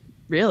happens.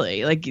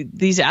 Really, like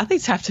these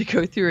athletes have to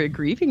go through a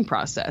grieving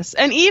process.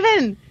 And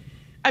even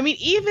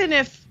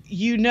if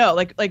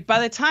like by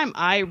the time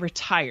I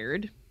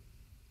retired,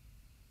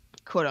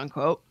 quote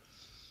unquote,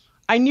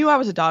 I knew I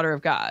was a daughter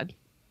of God.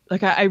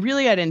 Like I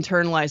really had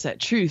internalized that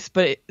truth,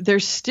 but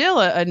there's still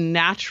a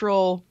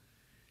natural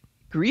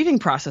grieving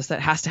process that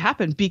has to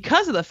happen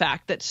because of the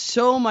fact that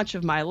so much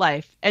of my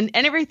life and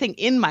everything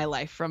in my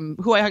life, from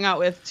who I hung out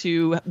with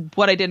to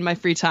what I did in my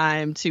free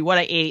time to what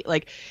I ate,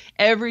 like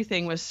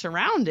everything was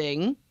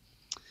surrounding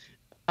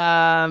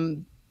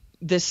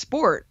this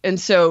sport. And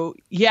so,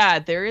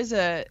 there's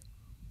a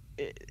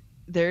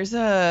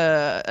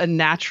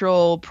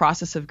natural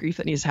process of grief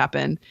that needs to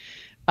happen.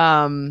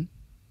 The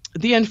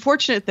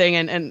unfortunate thing,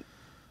 and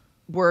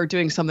we're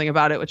doing something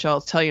about it, which I'll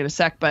tell you in a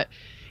sec, but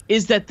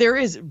is that there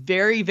is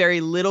very,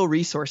 very little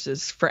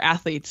resources for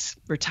athletes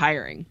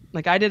retiring.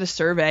 Like I did a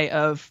survey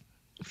of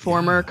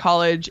former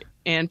college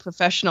and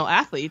professional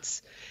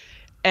athletes,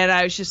 and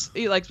I was just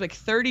like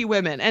 30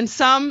 women and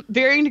some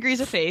varying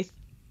degrees of faith.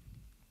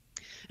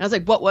 And I was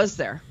like, what was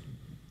there?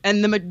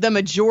 And the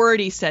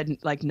majority said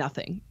like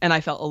nothing. And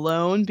I felt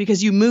alone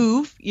because you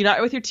move, you're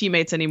not with your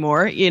teammates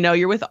anymore.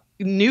 You're with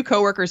new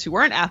coworkers who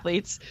weren't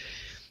athletes.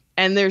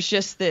 And there's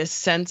just this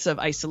sense of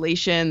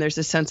isolation. There's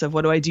this sense of,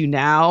 what do I do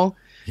now?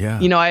 Yeah.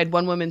 I had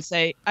one woman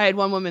say, I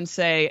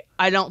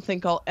don't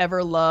think I'll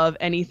ever love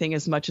anything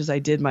as much as I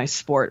did my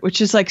sport,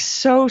 which is like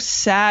so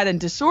sad and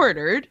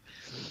disordered.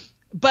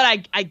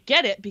 But I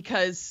get it,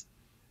 because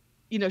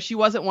she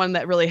wasn't one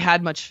that really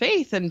had much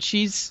faith, and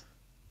she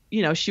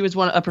was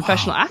a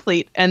professional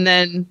athlete, and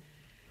then,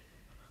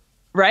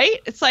 right?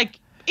 It's like,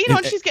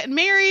 and she's getting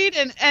married,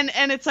 and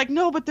it's like,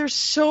 no, but there's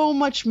so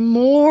much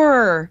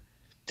more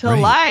to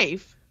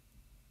life.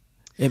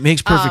 It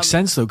makes perfect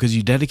sense though, because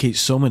you dedicate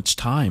so much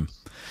time,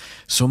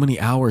 so many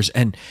hours,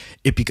 and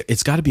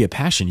it's got to be a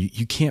passion.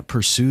 You can't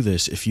pursue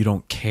this if you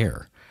don't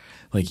care.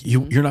 Like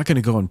you're not going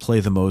to go and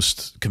play the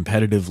most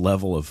competitive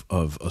level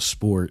of a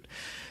sport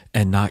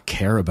and not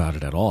care about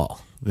it at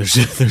all.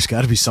 There's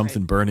got to be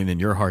something burning in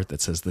your heart that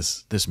says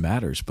this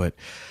matters. But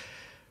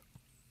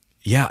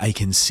yeah, I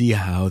can see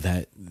how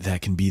that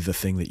can be the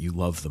thing that you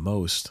love the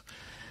most,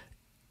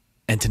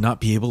 and to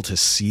not be able to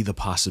see the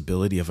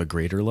possibility of a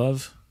greater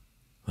love,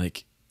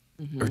 like,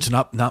 or to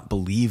not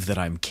believe that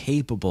I'm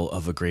capable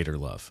of a greater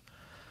love.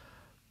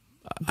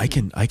 I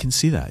can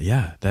see that.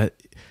 Yeah.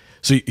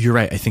 So you're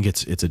right. I think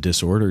it's a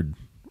disordered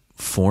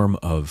form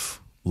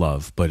of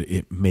love, but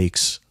it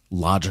makes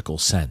logical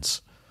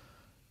sense.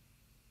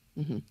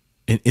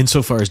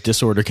 Insofar as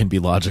disorder can be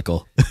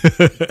logical,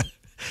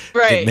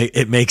 right?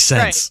 It makes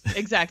sense. Right.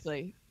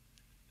 Exactly.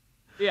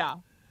 Yeah.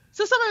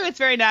 So some of it's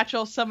very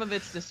natural, some of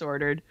it's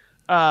disordered.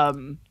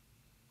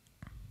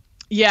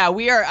 Yeah,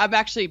 I'm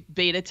actually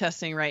beta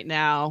testing right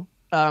now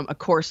a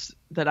course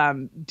that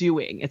I'm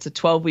doing. It's a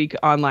 12-week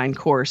online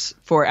course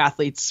for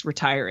athletes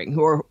retiring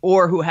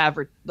who have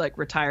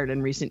retired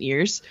in recent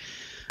years.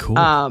 Cool.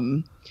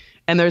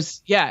 And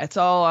it's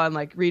all on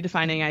like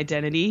redefining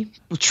identity,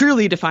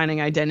 truly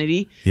defining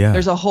identity. Yeah.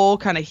 There's a whole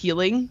kind of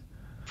healing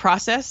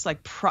process,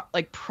 like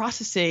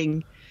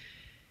processing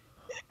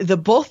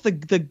both the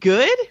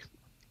good,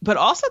 but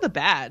also the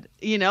bad,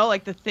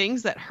 like the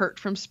things that hurt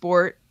from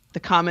sport, the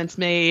comments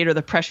made or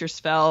the pressures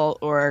felt,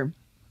 or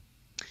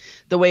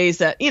the ways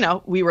that,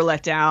 we were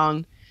let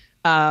down.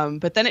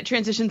 But then it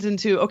transitions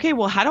into, okay,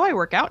 well, how do I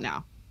work out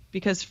now?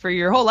 Because for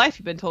your whole life,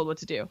 you've been told what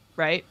to do,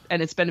 right?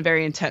 And it's been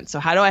very intense. So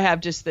how do I have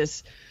just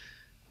this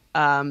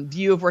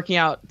view of working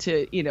out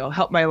to,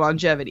 help my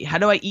longevity? How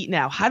do I eat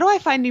now? How do I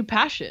find new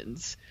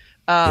passions?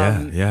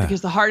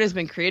 Because the heart has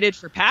been created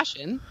for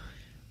passion.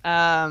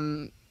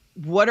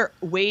 What are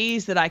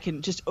ways that I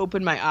can just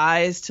open my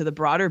eyes to the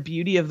broader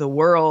beauty of the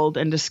world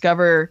and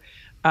discover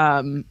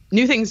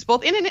new things,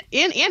 both in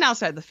and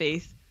outside the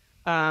faith,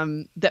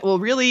 that will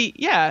really,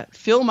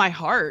 fill my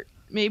heart.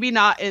 Maybe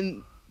not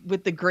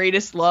with the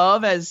greatest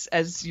love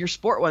as your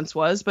sport once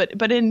was,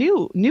 but in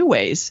new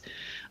ways.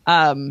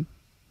 So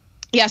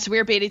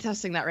we're beta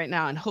testing that right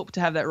now and hope to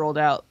have that rolled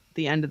out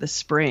the end of the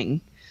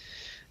spring.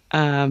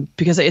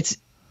 Because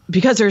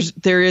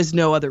there is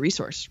no other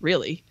resource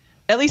really,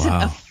 at least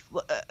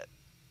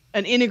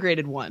an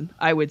integrated one,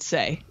 I would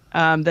say,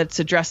 that's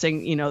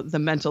addressing, the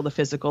mental, the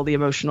physical, the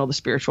emotional, the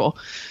spiritual.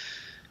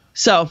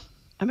 So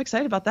I'm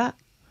excited about that.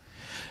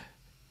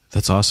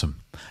 That's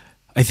awesome.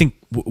 I think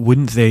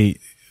wouldn't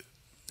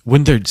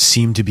there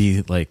seem to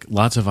be like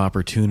lots of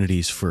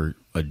opportunities for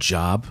a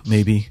job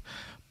maybe,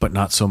 but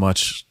not so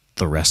much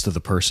the rest of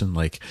the person?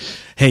 Like,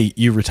 hey,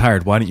 you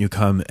retired. Why don't you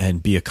come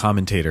and be a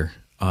commentator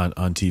on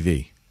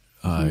TV?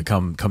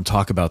 Come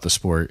talk about the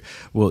sport.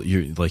 Well,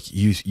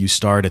 you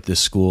start at this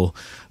school.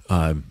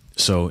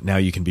 So now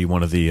you can be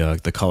one of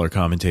the color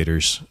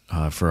commentators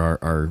for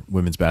our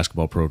women's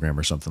basketball program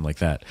or something like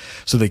that.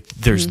 So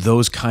there's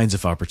those kinds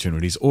of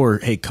opportunities. Or,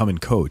 hey, come and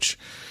coach,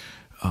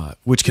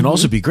 which can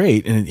also be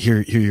great. And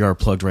here you are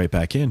plugged right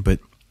back in. But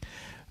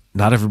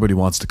not everybody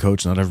wants to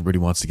coach. Not everybody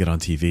wants to get on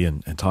TV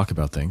and talk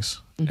about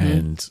things.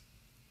 And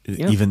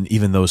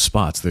even those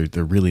spots,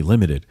 they're really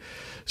limited.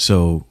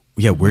 So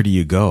where do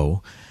you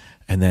go?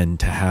 And then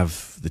to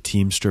have the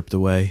team stripped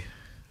away,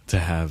 to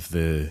have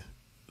the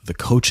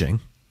coaching,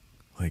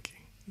 like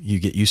you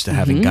get used to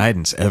having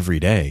guidance every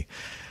day.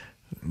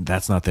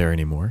 That's not there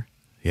anymore.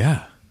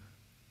 Yeah.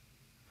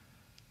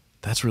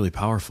 That's really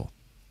powerful.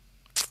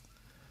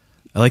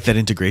 I like that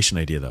integration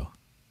idea though,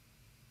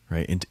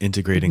 right?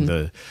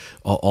 Integrating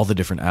all the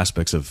different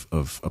aspects of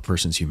a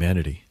person's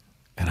humanity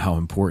and how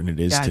important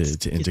it is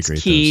to integrate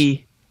it's key.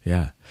 Those.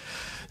 Yeah.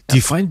 Do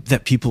you find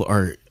that people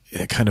are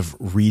kind of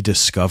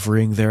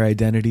rediscovering their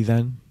identity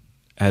then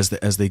as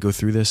they go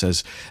through this,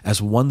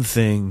 as one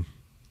thing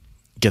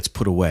gets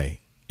put away?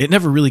 It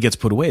never really gets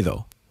put away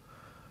though.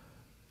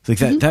 Like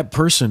that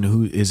person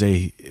who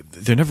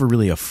they're never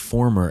really a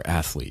former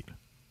athlete.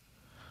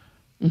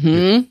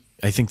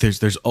 I think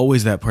there's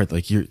always that part,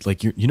 like you're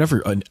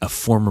never a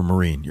former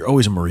Marine. You're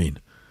always a Marine.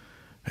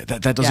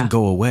 That doesn't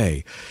go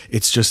away.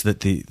 It's just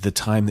that the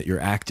time that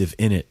you're active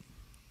in it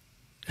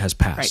has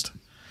passed.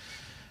 Right.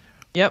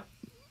 Yep.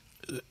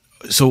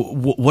 So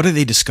what are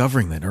they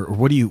discovering then, or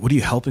what are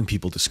you helping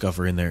people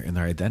discover in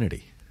their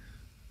identity?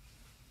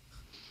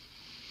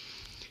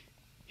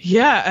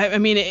 Yeah, I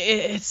mean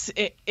it's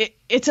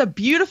a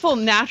beautiful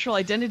natural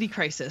identity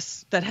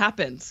crisis that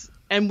happens,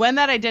 and when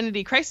that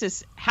identity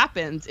crisis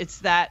happens, it's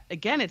that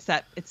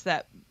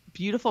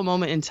beautiful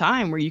moment in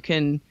time where you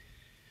can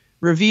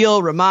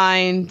reveal,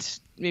 remind,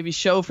 maybe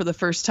show for the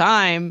first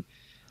time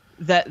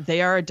that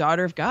they are a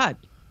daughter of God.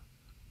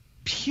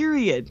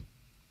 Period.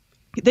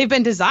 they've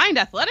been designed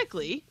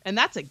athletically, and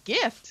that's a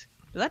gift.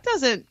 But that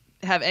doesn't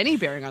have any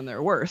bearing on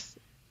their worth,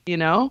 you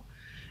know?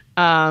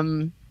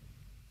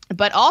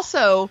 But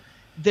also,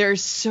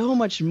 there's so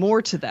much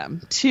more to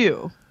them,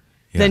 too,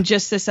 than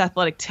just this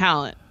athletic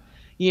talent,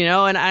 you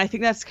know? And I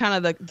think that's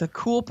kind of the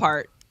cool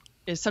part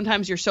is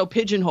sometimes you're so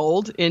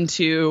pigeonholed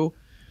into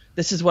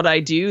this is what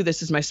I do,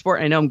 this is my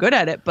sport, I know I'm good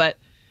at it, but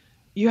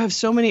you have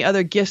so many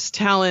other gifts,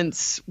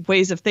 talents,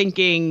 ways of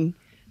thinking.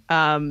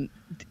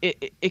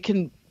 It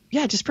can,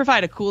 just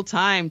provide a cool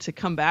time to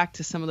come back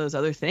to some of those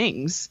other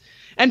things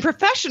and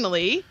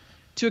professionally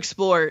to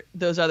explore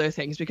those other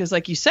things. Because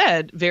like you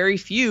said, very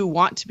few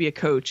want to be a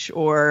coach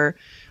or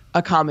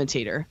a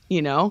commentator,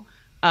 you know?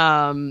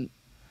 And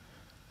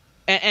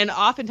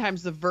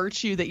oftentimes the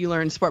virtue that you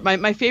learn in sport, one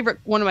of my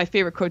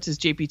favorite quotes is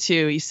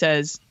JP2. He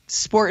says,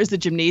 sport is the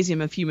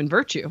gymnasium of human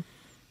virtue.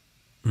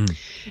 And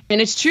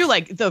it's true.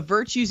 Like the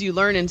virtues you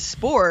learn in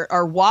sport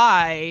are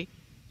why,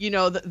 you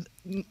know,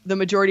 the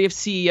majority of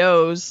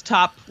CEOs,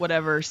 top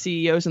whatever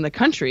CEOs in the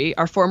country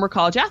are former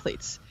college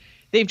athletes.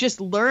 They've just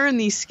learned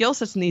these skill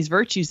sets and these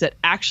virtues that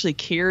actually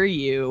carry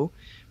you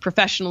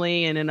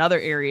professionally and in other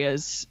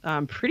areas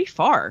pretty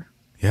far.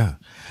 Yeah.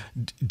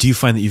 Do you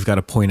find that you've got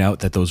to point out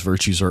that those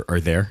virtues are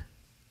there?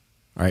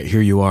 All right,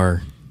 here you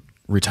are,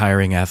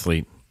 retiring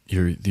athlete.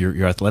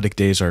 Your athletic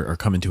days are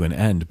coming to an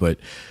end, but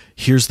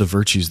here's the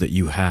virtues that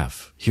you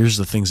have. Here's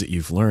the things that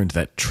you've learned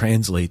that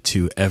translate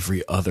to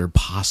every other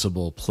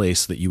possible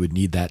place that you would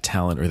need that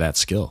talent or that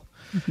skill.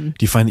 Mm-hmm. Do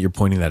you find that you're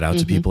pointing that out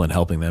to people and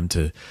helping them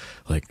to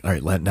like, all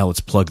right, now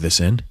let's plug this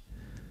in?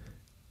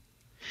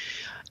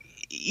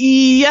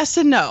 Yes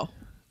and no.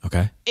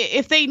 Okay.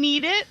 If they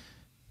need it,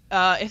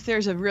 if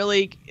there's a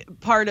really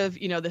part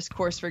of, you know, this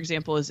course, for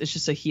example, is it's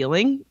just a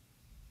healing,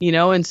 you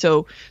know, and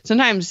so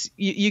sometimes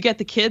you get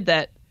the kid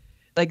that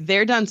like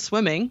they're done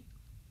swimming,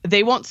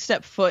 they won't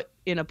step foot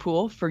in a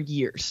pool for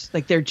years.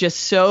 Like they're just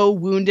so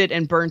wounded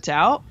and burnt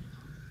out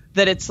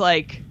that it's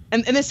like,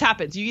 and this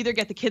happens. You either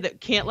get the kid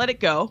that can't let it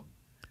go,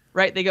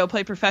 right? They go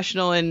play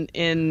professional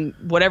in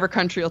whatever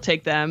country will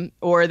take them,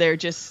 or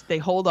they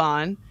hold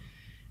on,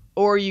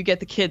 or you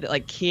get the kid that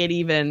like can't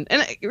even,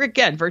 and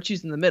again,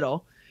 virtue's in the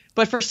middle.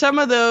 But for some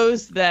of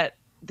those that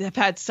have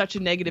had such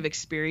a negative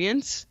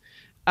experience,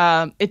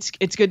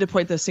 it's good to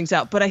point those things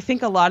out. But I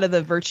think a lot of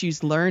the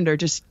virtues learned are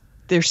just,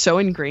 they're so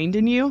ingrained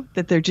in you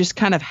that they're just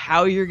kind of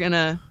how you're going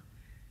to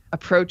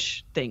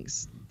approach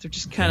things. They're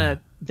just kind of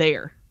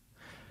there.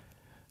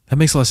 That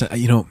makes a lot of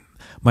sense. You know,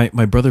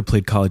 my brother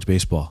played college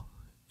baseball.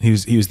 He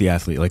was the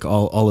athlete. Like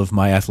all of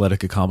my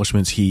athletic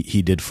accomplishments,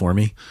 he did for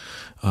me,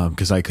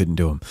 because I couldn't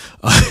do them.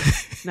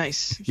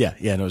 Nice. Yeah,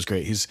 no, it was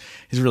great. He's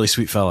a really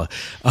sweet fella.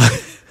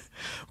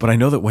 But I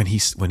know that when he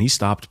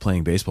stopped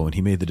playing baseball, when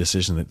he made the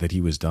decision that he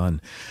was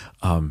done,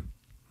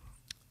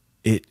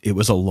 it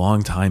was a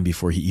long time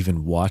before he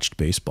even watched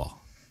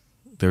baseball.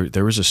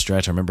 There was a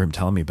stretch. I remember him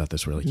telling me about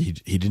this where like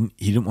he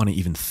didn't want to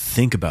even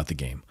think about the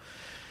game,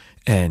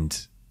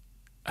 and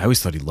I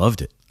always thought he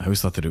loved it. I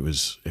always thought that it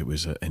was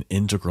an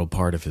integral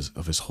part of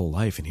his whole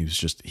life, and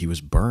he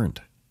was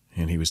burned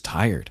and he was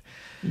tired.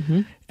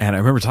 Mm-hmm. And I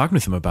remember talking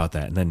with him about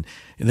that, and then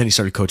he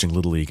started coaching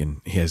Little League,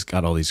 and he has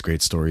got all these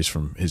great stories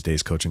from his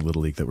days coaching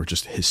Little League that were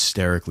just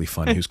hysterically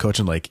funny. He was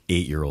coaching like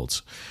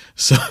 8-year-olds,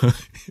 so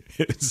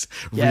it's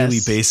really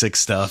basic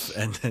stuff,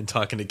 and then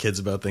talking to kids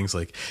about things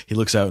like he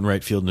looks out in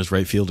right field and his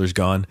right fielder's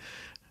gone,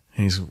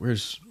 and he's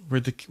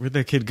where'd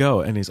that kid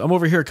go? And I'm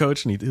over here,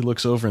 coach. And he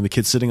looks over, and the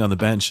kid's sitting on the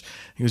bench.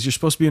 He goes, you're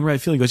supposed to be in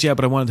right field. He goes, yeah,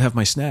 but I wanted to have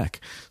my snack.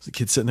 So the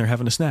kid's sitting there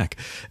having a snack.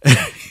 And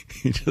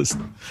he just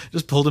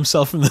pulled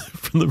himself from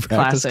the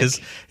practice because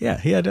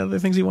he had other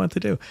things he wanted to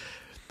do.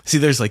 See,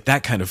 there's like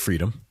that kind of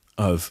freedom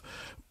of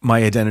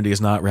my identity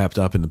is not wrapped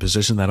up in the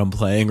position that I'm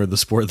playing or the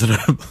sport that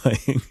I'm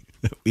playing.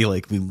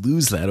 we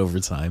lose that over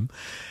time.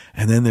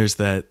 And then there's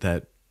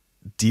that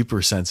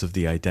deeper sense of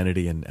the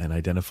identity and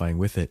identifying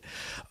with it.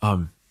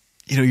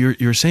 You know,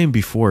 you're saying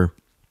before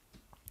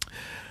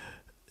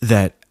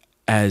that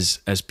as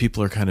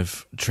people are kind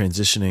of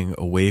transitioning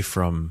away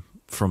from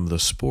the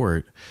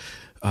sport,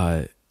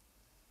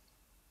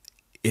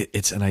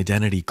 it's an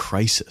identity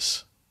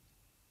crisis,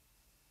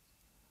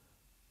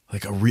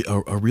 like a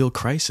real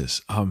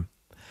crisis.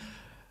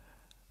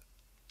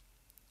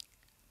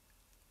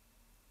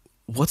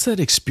 What's that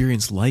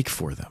experience like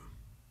for them?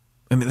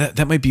 I mean,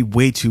 that might be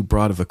way too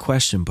broad of a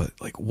question, but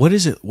like, what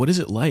is it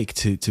like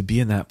to be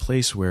in that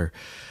place where,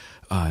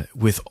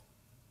 with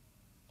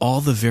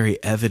all the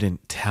very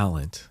evident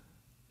talent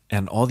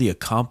and all the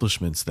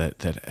accomplishments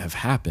that have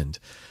happened,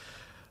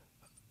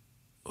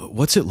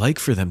 what's it like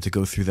for them to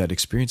go through that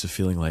experience of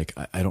feeling like,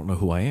 I don't know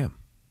who I am?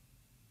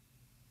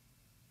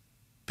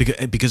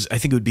 Because I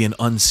think it would be an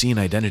unseen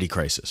identity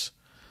crisis.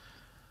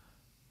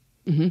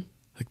 Mm-hmm.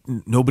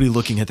 Like nobody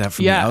looking at that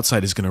from the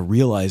outside is going to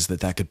realize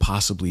that could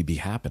possibly be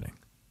happening.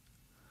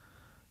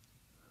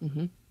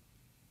 Mm-hmm.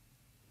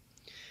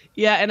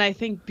 Yeah, and I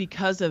think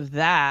because of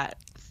that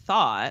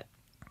thought,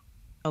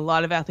 a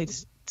lot of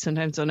athletes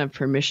sometimes don't have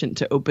permission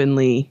to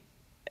openly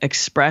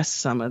express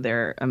some of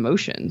their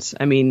emotions.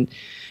 I mean,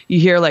 you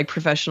hear like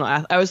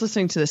I was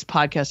listening to this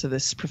podcast of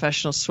this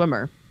professional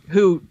swimmer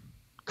who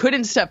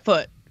couldn't step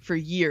foot for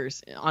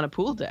years on a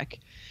pool deck.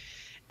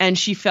 And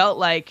she felt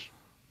like,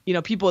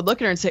 people would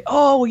look at her and say,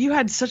 oh, well, you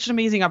had such an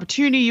amazing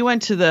opportunity. You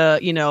went to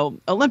the,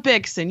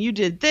 Olympics and you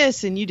did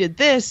this and you did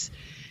this.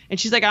 And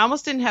she's like, I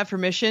almost didn't have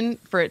permission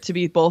for it to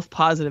be both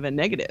positive and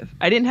negative.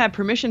 I didn't have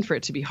permission for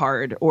it to be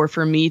hard or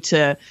for me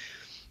to,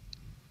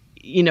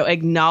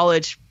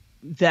 acknowledge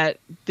that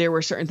there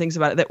were certain things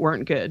about it that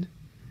weren't good.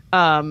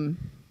 And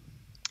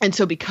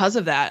so because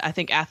of that, I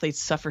think athletes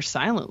suffer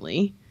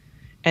silently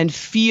and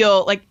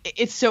feel like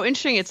it's so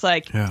interesting. It's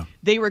like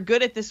they were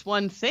good at this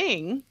one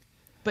thing,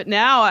 but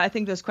now I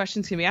think those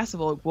questions can be asked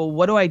of, well,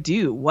 what do I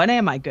do? What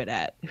am I good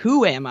at?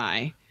 Who am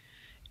I?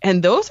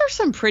 And those are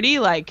some pretty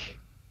like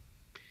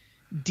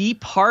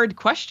deep, hard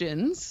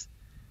questions.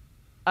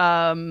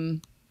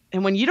 And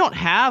when you don't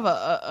have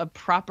a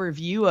proper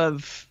view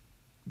of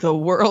the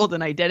world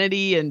and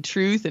identity and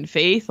truth and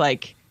faith,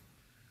 like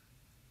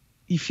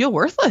you feel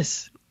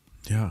worthless.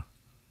 Yeah.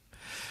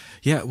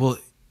 Yeah. Well,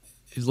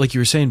 like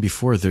you were saying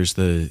before, there's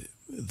the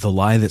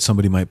lie that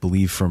somebody might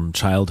believe from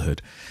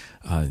childhood.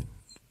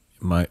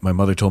 My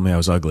mother told me I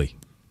was ugly.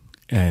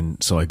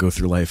 And so I go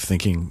through life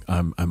thinking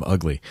I'm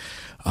ugly.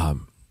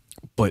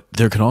 But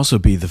there can also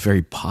be the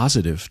very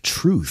positive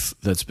truth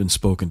that's been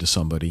spoken to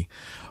somebody,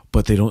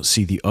 but they don't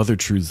see the other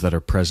truths that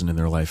are present in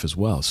their life as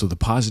well. So the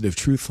positive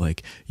truth,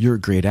 like you're a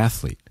great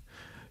athlete.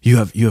 You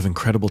have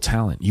incredible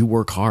talent. You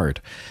work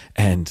hard,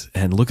 and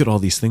look at all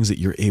these things that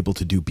you're able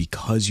to do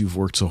because you've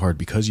worked so hard,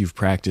 because you've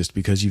practiced,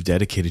 because you've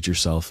dedicated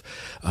yourself.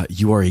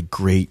 You are you're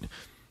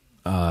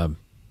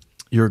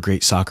a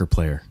great soccer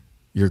player.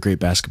 You're a great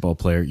basketball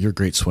player. You're a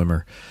great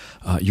swimmer.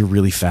 You're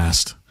really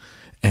fast.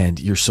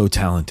 And you're so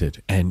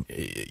talented, and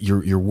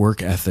your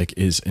work ethic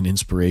is an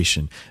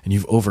inspiration, and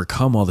you've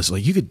overcome all this.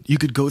 Like you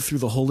could go through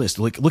the whole list.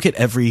 Like look at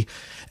every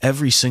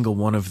single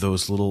one of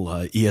those little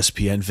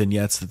ESPN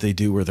vignettes that they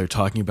do, where they're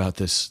talking about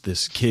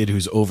this kid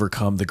who's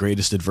overcome the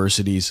greatest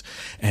adversities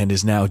and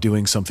is now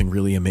doing something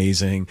really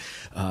amazing.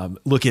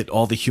 Look at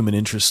all the human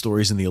interest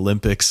stories in the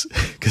Olympics,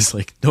 because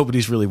like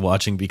nobody's really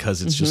watching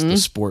because it's just the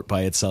sport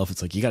by itself.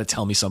 It's like you got to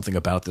tell me something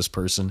about this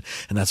person,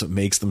 and that's what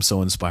makes them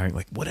so inspiring.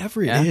 Like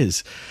whatever it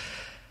is.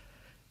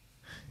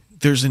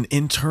 There's an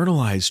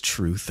internalized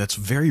truth that's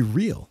very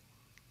real.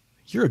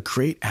 You're a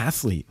great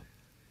athlete.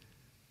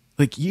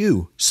 Like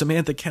you,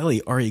 Samantha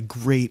Kelley, are a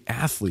great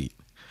athlete.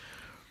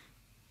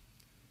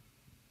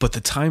 But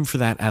the time for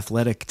that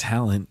athletic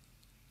talent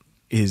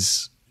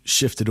is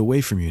shifted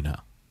away from you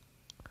now.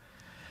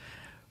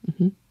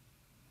 Mm-hmm.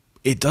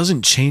 It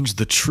doesn't change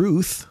the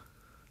truth.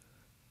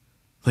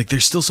 Like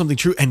there's still something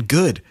true and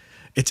good.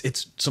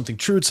 It's something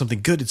true, it's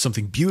something good, it's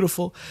something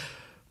beautiful.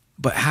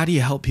 But how do you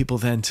help people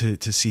then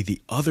to see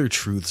the other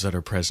truths that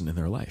are present in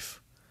their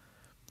life?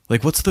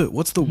 Like what's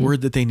the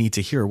word that they need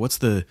to hear? What's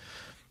the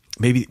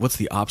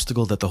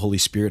obstacle that the Holy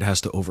Spirit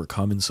has to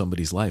overcome in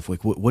somebody's life?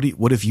 Like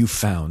what have you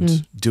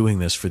found doing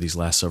this for these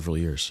last several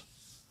years?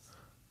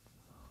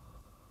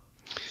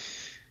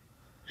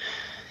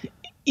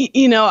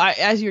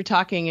 As you're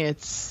talking,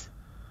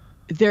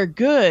 they're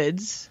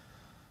goods.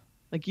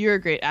 Like you're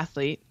a great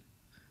athlete.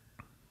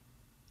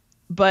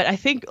 But I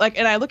think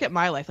and I look at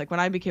my life, like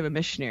when I became a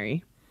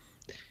missionary,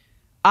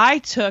 I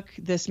took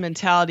this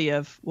mentality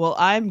of, well,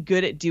 I'm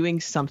good at doing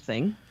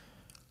something.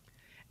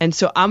 And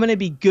so I'm going to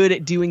be good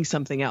at doing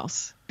something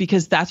else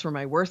because that's where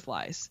my worth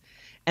lies.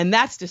 And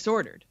that's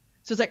disordered.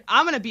 So it's like,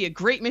 I'm going to be a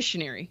great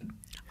missionary.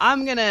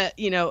 I'm going to,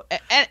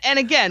 and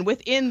again,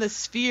 within the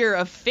sphere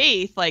of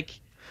faith, like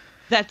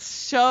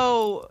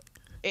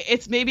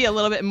it's maybe a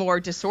little bit more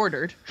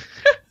disordered,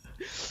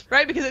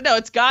 right? Because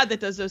it's God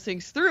that does those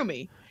things through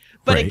me.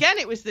 But right. Again,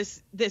 it was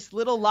this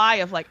little lie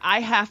of like, I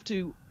have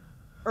to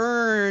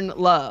earn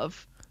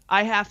love.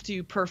 I have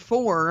to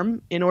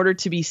perform in order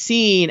to be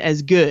seen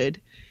as good.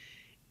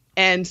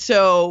 And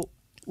so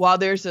while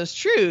there's those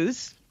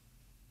truths,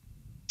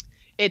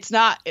 it's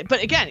not,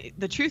 but again,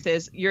 the truth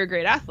is you're a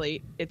great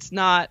athlete. It's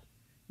not,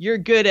 you're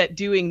good at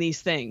doing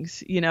these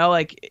things,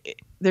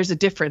 there's a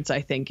difference,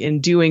 I think, in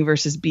doing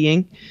versus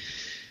being.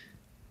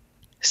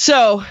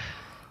 So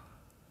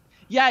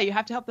yeah, you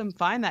have to help them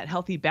find that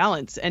healthy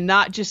balance and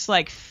not just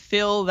like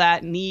fill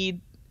that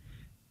need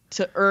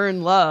to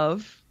earn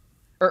love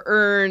or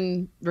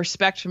earn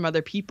respect from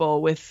other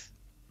people with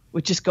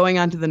just going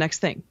on to the next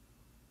thing.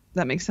 Does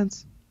that make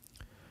sense?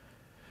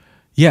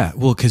 Yeah,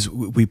 well, because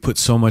we put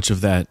so much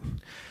of that,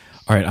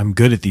 all right, I'm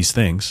good at these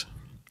things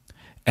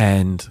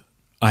and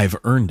I've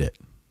earned it.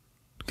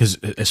 Because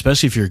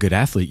especially if you're a good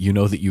athlete, you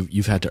know that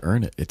you've had to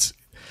earn it.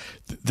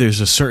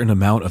 There's a certain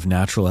amount of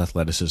natural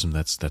athleticism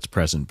that's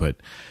present, but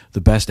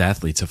the best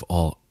athletes have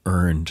all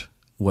earned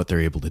what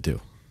they're able to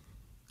do.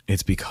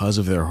 It's because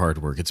of their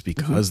hard work. It's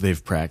because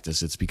they've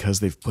practiced. It's because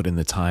they've put in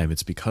the time.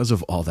 It's because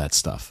of all that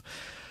stuff.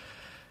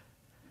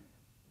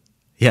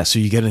 Yeah, so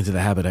you get into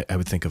the habit, I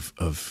would think,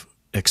 of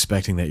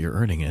expecting that you're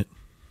earning it,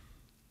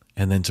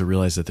 and then to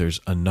realize that there's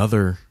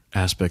another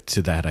aspect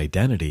to that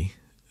identity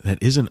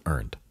that isn't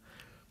earned.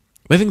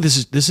 I think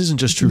this isn't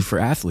just true for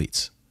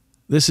athletes.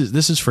 This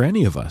is for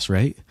any of us,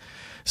 right?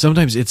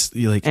 Sometimes it's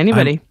like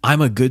anybody.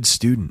 I'm a good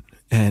student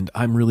and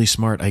I'm really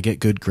smart. I get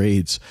good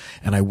grades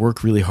and I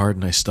work really hard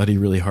and I study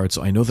really hard.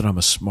 So I know that I'm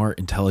a smart,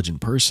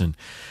 intelligent person.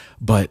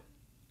 But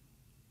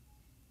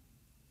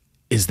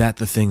is that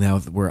the thing now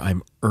where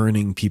I'm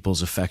earning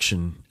people's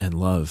affection and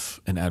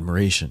love and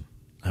admiration?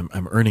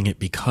 I'm earning it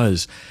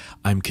because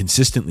I'm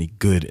consistently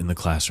good in the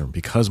classroom,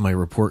 because my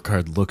report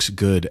card looks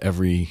good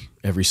every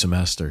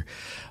semester.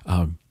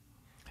 I'm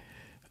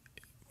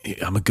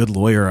a good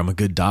lawyer. I'm a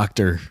good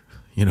doctor.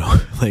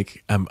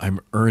 Like I'm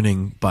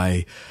earning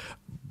by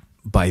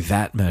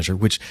that measure.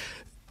 Which,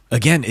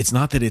 again, it's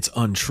not that it's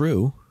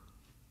untrue.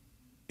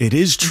 It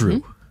is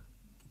true,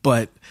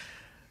 but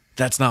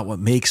that's not what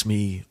makes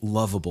me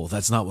lovable.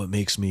 That's not what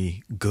makes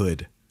me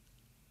good.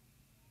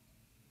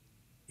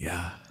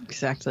 Yeah,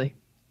 exactly.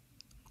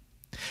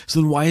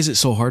 So then why is it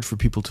so hard for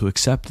people to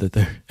accept that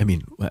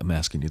I'm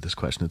asking you this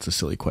question. It's a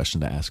silly question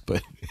to ask,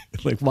 but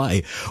like,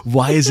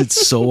 why is it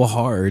so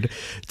hard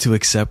to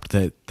accept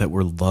that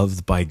we're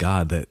loved by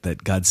God,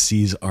 that God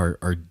sees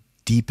our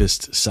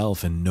deepest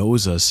self and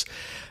knows us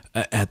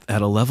at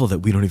a level that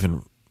we don't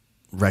even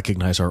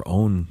recognize our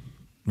own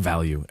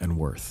value and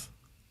worth?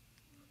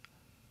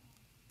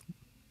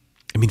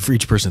 I mean, for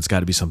each person, it's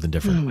got to be something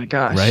different. Oh my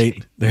gosh.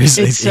 Right? It's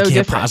so it can't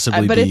different.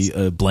 possibly be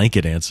a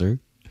blanket answer.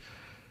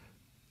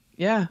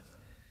 Yeah.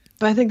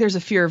 But I think there's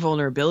a fear of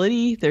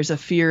vulnerability. There's a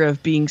fear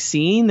of being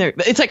seen.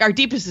 It's like our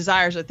deepest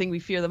desires are the thing we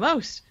fear the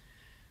most.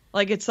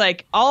 Like, it's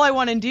like, all I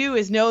want to do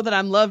is know that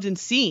I'm loved and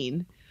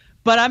seen,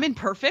 but I'm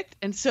imperfect.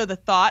 And so the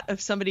thought of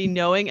somebody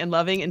knowing and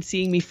loving and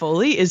seeing me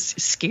fully is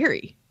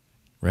scary.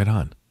 Right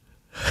on.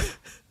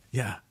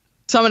 Yeah.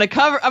 So I'm going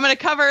to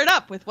cover it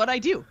up with what I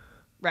do.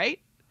 Right.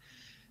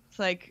 It's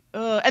like,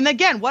 and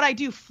again, what I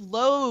do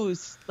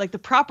flows, like the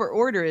proper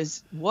order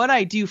is what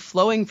I do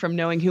flowing from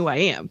knowing who I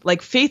am.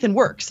 Like faith and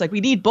works, like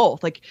we need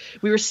both. Like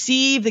we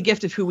receive the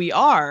gift of who we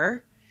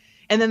are.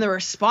 And then the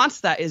response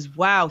to that is,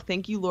 wow,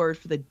 thank you, Lord,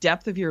 for the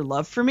depth of your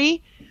love for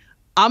me.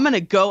 I'm going to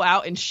go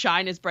out and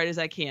shine as bright as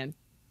I can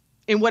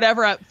in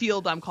whatever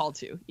field I'm called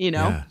to,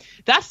 Yeah.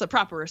 That's the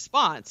proper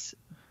response,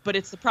 but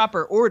it's the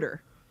proper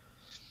order.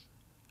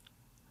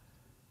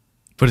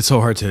 But it's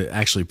so hard to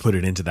actually put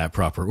it into that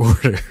proper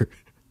order.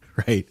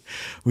 Right.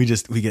 We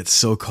get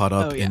so caught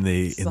up in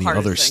the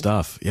other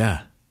stuff.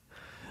 Yeah.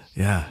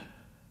 Yeah.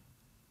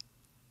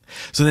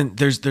 So then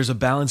there's a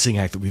balancing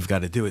act that we've got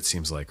to do, it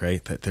seems like,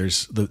 right? That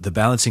there's the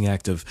balancing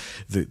act of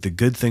the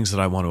good things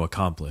that I want to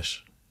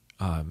accomplish.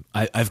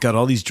 I've got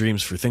all these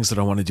dreams for things that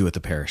I want to do at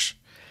the parish,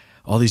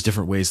 all these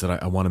different ways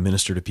that I want to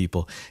minister to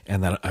people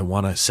and that I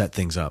want to set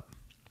things up.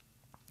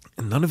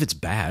 And none of it's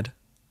bad.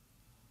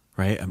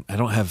 Right. I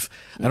don't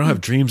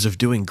have dreams of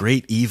doing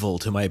great evil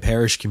to my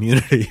parish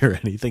community or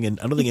anything. And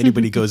I don't think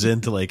anybody goes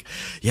into like,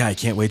 yeah, I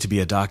can't wait to be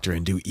a doctor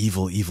and do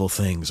evil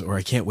things, or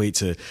I can't wait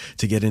to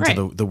get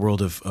into the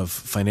world of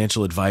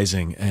financial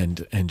advising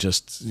and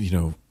just,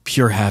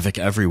 pure havoc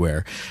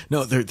everywhere.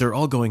 No, they're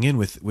all going in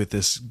with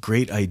this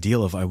great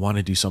ideal of, I want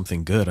to do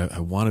something good. I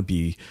want to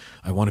be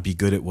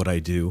good at what I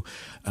do.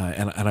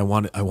 And I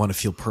want to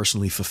feel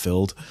personally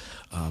fulfilled.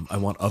 I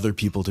want other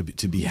people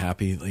to be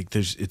happy. Like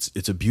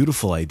it's a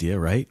beautiful idea,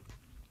 right?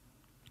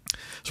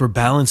 So we're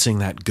balancing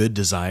that good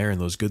desire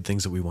and those good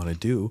things that we want to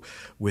do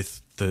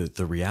with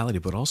the reality,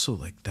 but also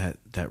like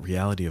that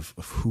reality of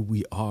who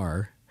we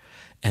are,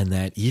 and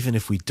that even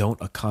if we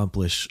don't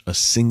accomplish a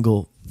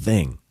single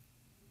thing,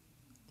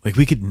 like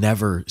we could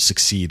never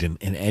succeed in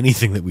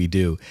anything that we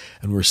do,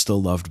 and we're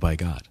still loved by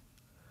God.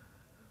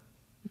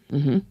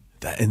 Mm-hmm.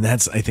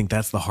 I think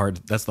that's the hard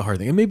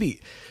thing. And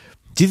maybe,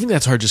 do you think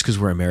that's hard just because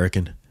we're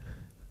American?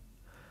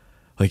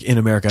 Like in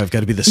America, I've got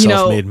to be the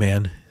self-made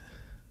man.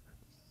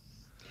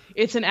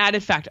 It's an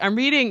added fact. I'm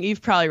reading,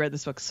 you've probably read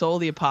this book, Soul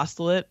the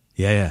Apostolate.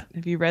 Yeah.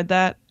 Have you read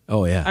that?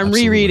 Oh yeah. I'm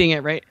absolutely. rereading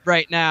it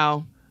right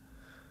now.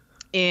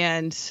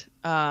 And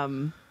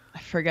I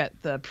forget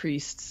the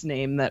priest's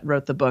name that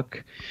wrote the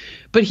book,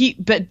 but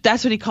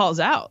that's what he calls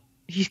out.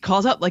 He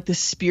calls out like the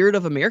spirit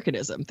of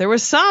Americanism. There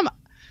was some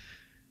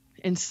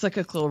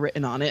encyclical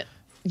written on it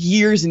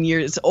years and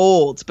years. It's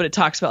old, but it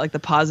talks about like the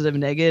positive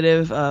and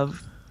negative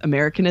of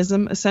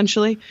Americanism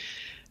essentially.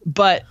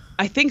 But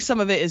I think some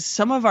of it is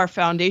some of our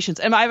foundations.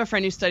 And I have a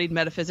friend who studied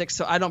metaphysics,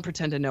 so I don't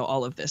pretend to know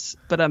all of this,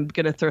 but I'm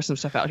going to throw some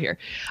stuff out here.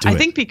 I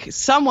think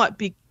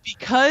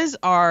because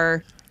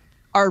our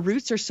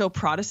roots are so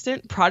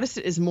Protestant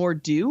is more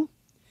due.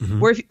 Mm-hmm.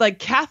 Where if, like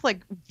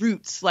Catholic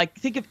roots, like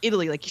think of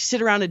Italy, like you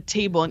sit around a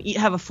table and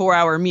have a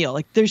 4-hour meal.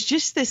 Like there's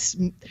just this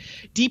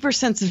deeper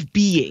sense of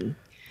being.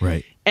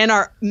 Right. And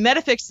our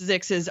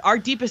metaphysics is our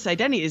deepest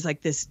identity is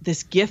like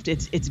this gift.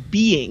 It's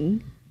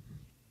being.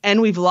 And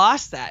we've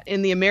lost that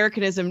in the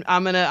Americanism.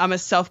 I'm a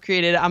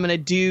self-created, I'm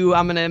going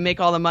to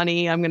make all the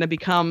money. I'm going to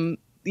become,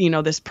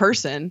 this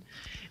person.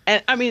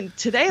 And I mean,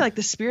 today, like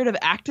the spirit of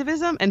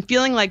activism and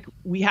feeling like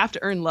we have to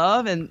earn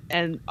love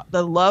and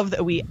the love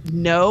that we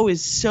know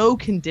is so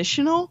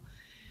conditional.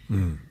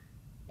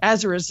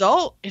 As a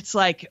result, it's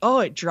like,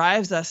 it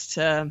drives us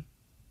to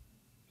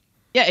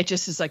yeah, it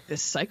just is like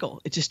this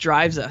cycle. It just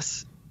drives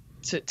us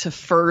to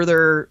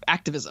further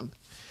activism,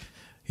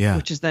 Yeah.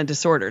 which is then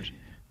disordered.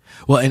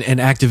 Well, and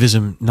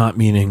activism not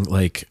meaning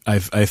like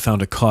I've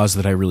found a cause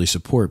that I really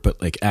support,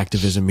 but like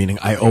activism meaning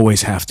I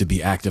always have to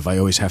be active. I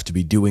always have to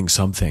be doing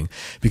something,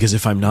 because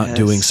if I'm not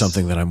doing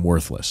something, then I'm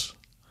worthless.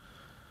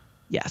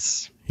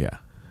 Yes. Yeah.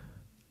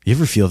 You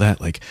ever feel that?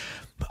 Like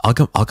I'll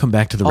come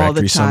back to the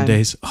rectory some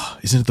days. Oh,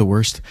 isn't it the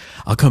worst?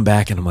 I'll come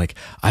back and I'm like,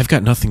 I've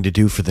got nothing to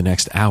do for the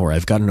next hour.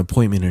 I've got an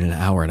appointment in an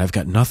hour and I've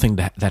got nothing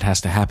that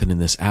has to happen in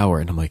this hour.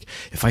 And I'm like,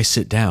 if I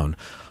sit down,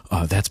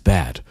 that's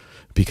bad,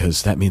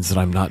 because that means that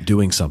I'm not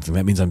doing something.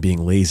 That means I'm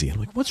being lazy. I'm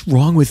like, what's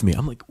wrong with me?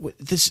 I'm like,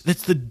 that's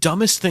the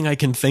dumbest thing I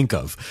can think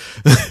of.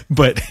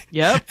 But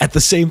at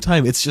the same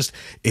time, it's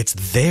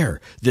there.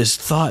 This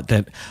thought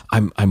that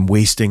I'm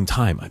wasting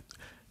time.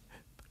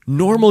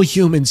 Normal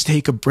humans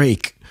take a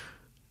break.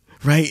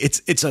 Right?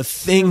 It's a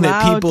thing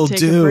that people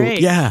do.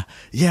 Yeah.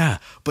 Yeah.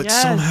 But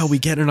somehow we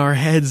get in our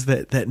heads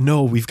that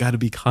no, we've got to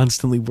be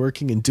constantly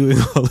working and doing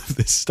all of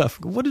this stuff.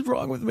 What is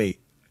wrong with me?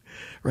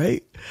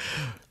 Right?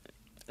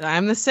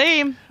 I'm the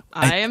same.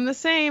 I am the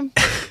same.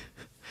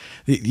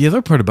 The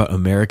other part about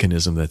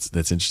Americanism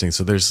that's interesting.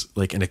 So there's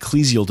like an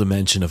ecclesial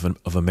dimension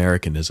of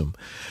Americanism,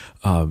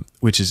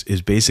 which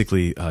is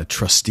basically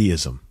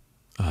trusteeism.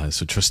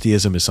 So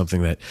trusteeism is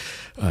something that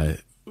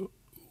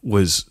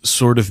was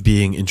sort of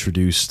being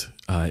introduced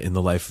in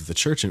the life of the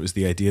church. And it was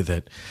the idea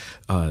that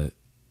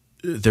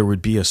there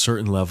would be a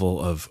certain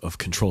level of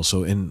control.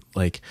 So in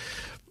like,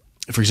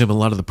 for example, a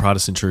lot of the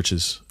Protestant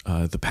churches,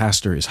 the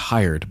pastor is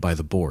hired by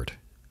the board.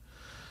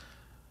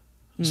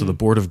 So the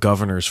board of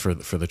governors for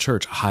the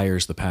church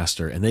hires the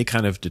pastor, and they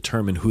kind of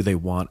determine who they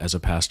want as a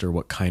pastor,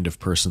 what kind of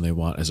person they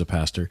want as a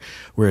pastor.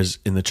 Whereas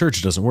in the church,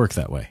 it doesn't work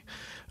that way.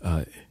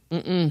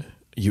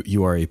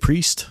 You are a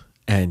priest,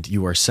 and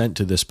you are sent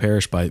to this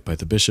parish by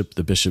the bishop.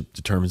 The bishop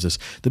determines this.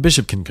 The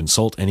bishop can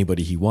consult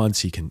anybody he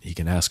wants. He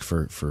can ask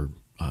for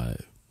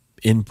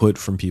input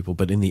from people,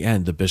 but in the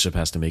end, the bishop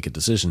has to make a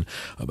decision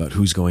about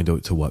who's going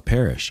to what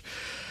parish.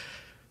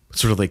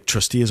 Sort of like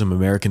trusteeism,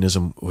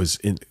 Americanism was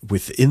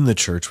within the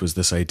church was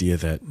this idea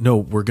that no,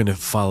 we're going to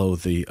follow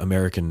the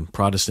American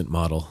Protestant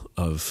model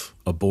of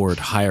a board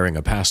hiring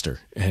a pastor,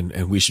 and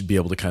we should be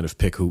able to kind of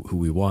pick who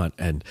we want.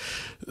 And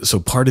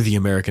so part of the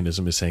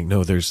Americanism is saying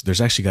no,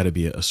 there's actually got to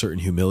be a certain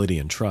humility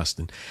and trust,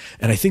 and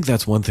I think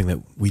that's one thing that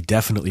we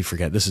definitely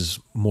forget. This is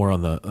more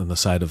on the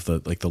side of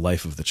the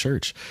life of the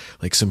church,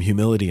 like some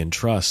humility and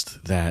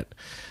trust that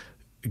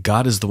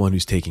God is the one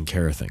who's taking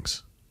care of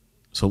things.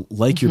 So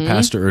like your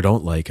pastor or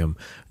don't like him,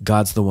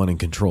 God's the one in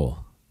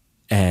control.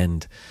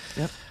 And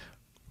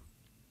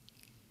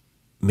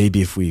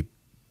maybe if we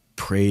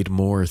prayed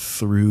more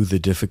through the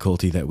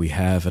difficulty that we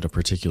have at a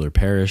particular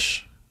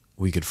parish,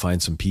 we could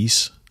find some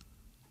peace.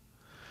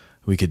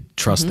 We could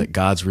trust that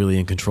God's really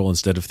in control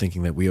instead of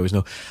thinking that we always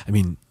know. I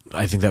mean,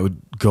 I think that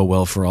would go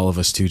well for all of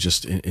us too,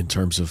 just in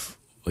terms of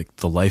like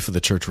the life of the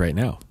church right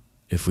now.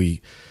 If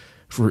we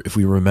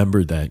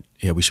remembered that,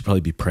 we should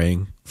probably be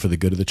praying for the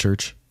good of the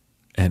church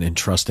and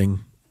entrusting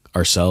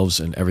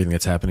ourselves and everything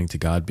that's happening to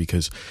God,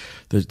 because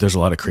there's a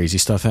lot of crazy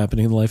stuff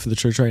happening in the life of the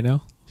church right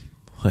now.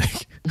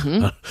 Like,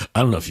 I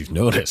don't know if you've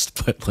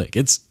noticed, but like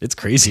it's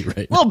crazy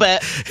right now. A little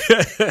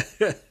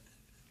bit.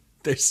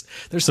 There's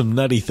some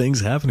nutty things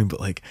happening, but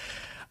like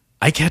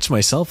I catch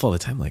myself all the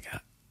time. Like,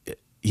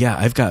 yeah,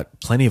 I've got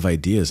plenty of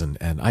ideas and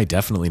I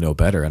definitely know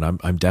better, and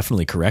I'm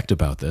definitely correct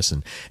about this.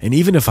 And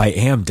even if I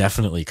am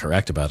definitely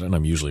correct about it, and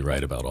I'm usually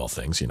right about all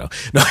things, No.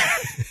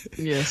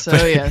 Yes.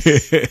 Oh,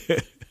 yes.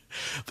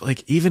 But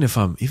like, even if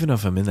I'm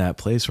in that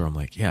place where I'm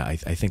like, yeah, I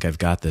think I've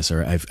got this,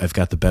 or I've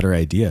got the better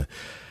idea.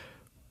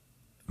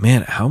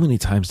 Man, how many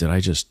times did I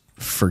just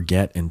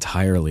forget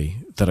entirely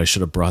that I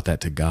should have brought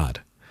that to God,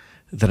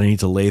 that I need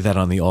to lay that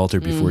on the altar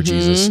before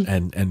Jesus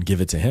and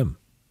give it to him.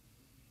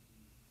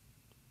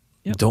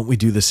 Yep. Don't we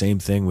do the same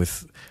thing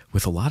with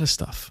a lot of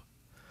stuff?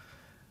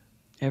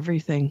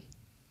 Everything.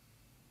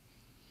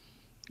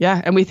 Yeah,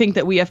 and we think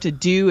that we have to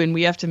do and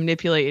we have to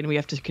manipulate and we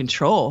have to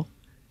control.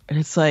 And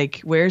it's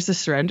like, where's the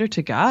surrender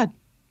to God?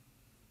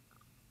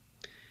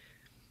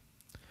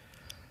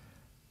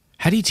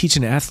 How do you teach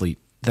an athlete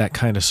that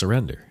kind of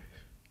surrender?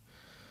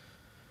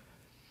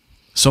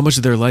 So much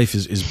of their life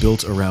is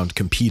built around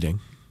competing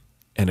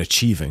and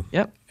achieving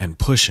and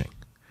pushing.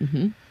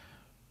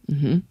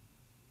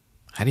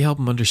 How do you help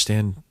them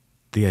understand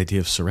the idea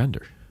of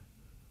surrender?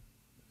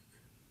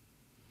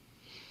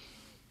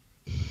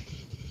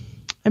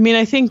 I mean,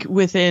 I think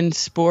within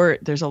sport,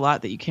 there's a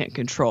lot that you can't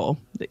control,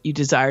 that you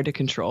desire to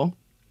control.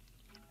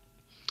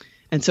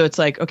 And so it's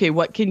like, okay,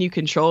 what can you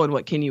control and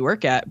what can you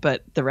work at?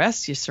 But the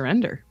rest, you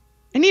surrender.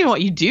 And even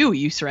what you do,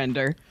 you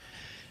surrender.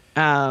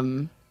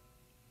 And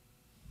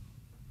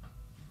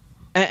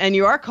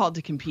you are called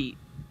to compete,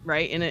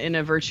 right? In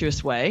a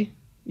virtuous way.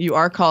 You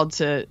are called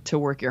to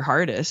work your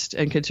hardest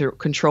and to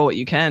control what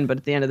you can. But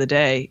at the end of the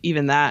day,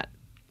 even that,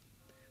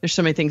 there's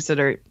so many things that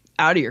are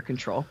out of your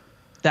control.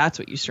 That's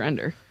what you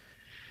surrender.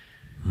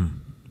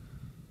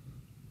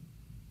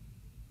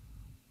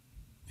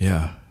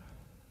 Yeah.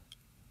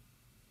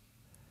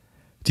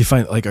 Do you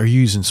find, like, are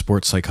you using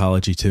sports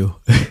psychology too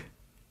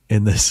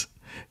in this?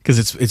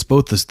 Because it's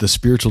both the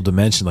spiritual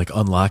dimension, like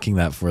unlocking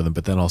that for them,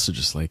 but then also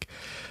just like,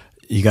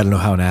 you got to know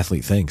how an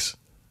athlete thinks,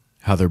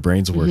 how their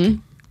brain's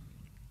working.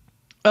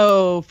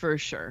 Oh, for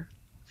sure.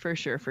 For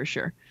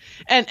sure.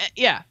 And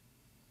yeah,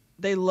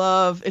 they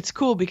love, it's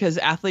cool because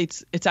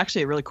athletes, it's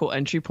actually a really cool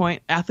entry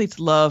point. Athletes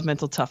love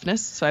mental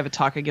toughness. So I have a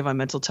talk I give on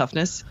mental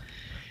toughness,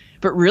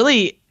 but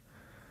really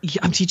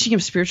I'm teaching them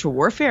spiritual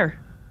warfare.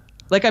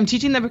 Like I'm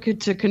teaching them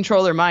to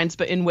control their minds,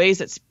 but in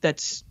ways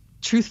that's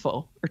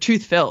truthful or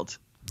truth filled.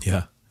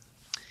 Yeah.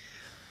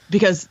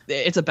 Because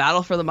it's a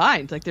battle for the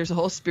mind. Like there's a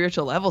whole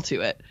spiritual level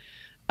to it.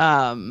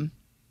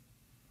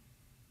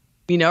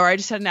 You know, or I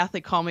just had an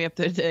athlete call me up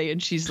the other day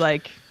and she's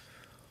like,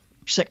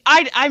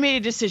 I made a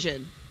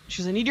decision.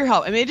 She goes, I need your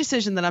help. I made a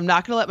decision that I'm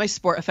not going to let my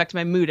sport affect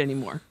my mood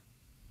anymore.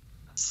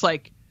 It's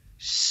like,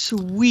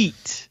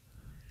 sweet.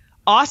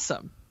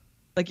 Awesome.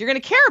 Like, you're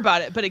going to care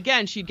about it. But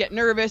again, she'd get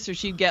nervous or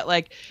she'd get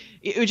like,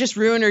 it would just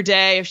ruin her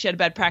day if she had a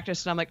bad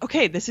practice. And I'm like,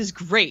 okay, this is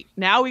great.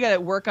 Now we got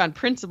to work on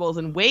principles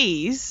and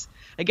ways,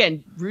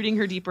 again, rooting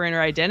her deeper in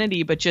her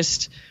identity, but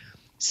just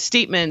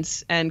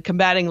statements and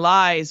combating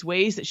lies,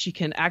 ways that she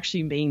can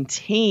actually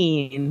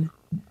maintain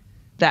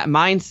that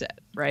mindset.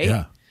 Right.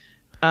 Yeah.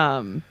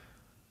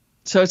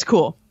 So it's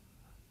cool.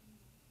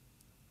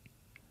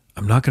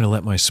 I'm not going to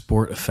let my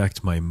sport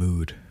affect my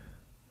mood.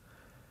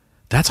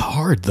 That's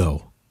hard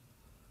though.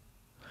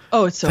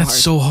 Oh, it's so hard. That's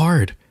so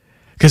hard.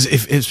 Because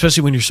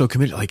especially when you're so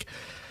committed, like,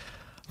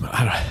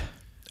 I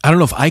don't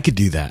know if I could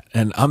do that.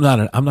 And I'm not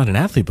an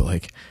athlete, but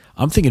like,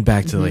 I'm thinking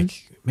back to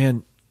like,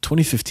 man,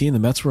 2015, the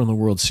Mets were in the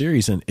World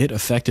Series and it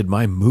affected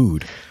my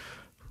mood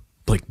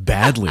like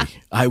badly.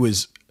 I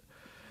was,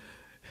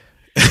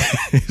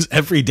 it was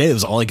every day. It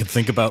was all I could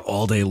think about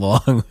all day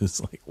long. It was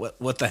like,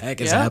 what the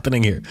heck is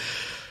happening here?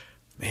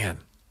 Man,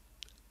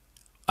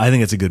 I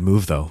think it's a good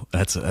move though.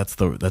 That's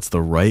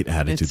the right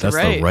attitude. That's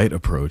the right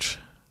approach.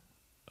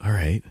 All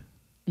right.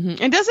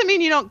 It doesn't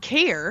mean you don't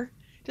care.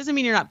 It doesn't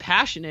mean you're not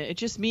passionate. It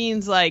just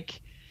means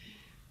like,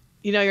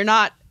 you know, you're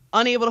not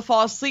unable to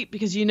fall asleep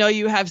because you know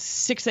you have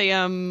 6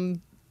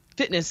 a.m.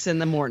 fitness in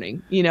the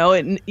morning, you know,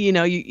 and you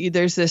know,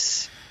 there's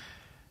this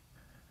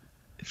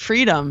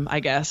freedom, I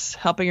guess,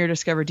 helping her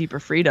discover deeper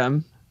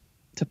freedom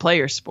to play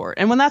your sport.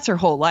 And when that's her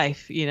whole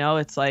life, you know,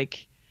 it's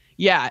like,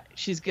 yeah,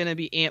 she's going to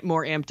be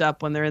more amped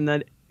up when they're in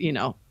the, you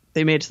know,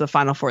 they made it to the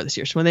Final Four this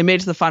year. So when they made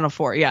it to the Final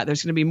Four, yeah,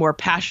 there's going to be more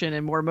passion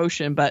and more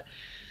emotion, but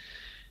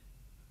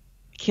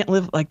you can't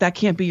live like that.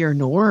 Can't be your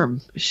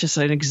norm. It's just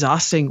an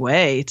exhausting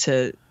way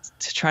to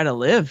try to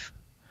live.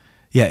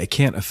 Yeah. It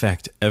can't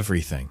affect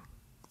everything.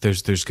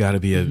 There's got to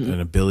be an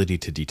ability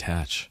to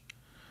detach.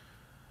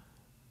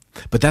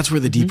 But that's where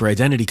the deeper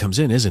identity comes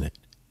in, isn't it?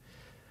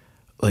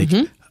 Like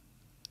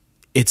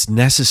it's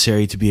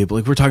necessary to be able,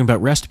 like we were talking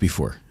about rest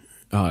before.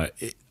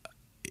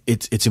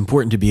 It's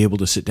important to be able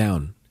to sit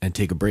down and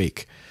take a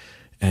break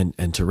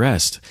and to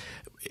rest.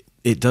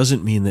 It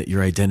doesn't mean that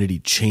your identity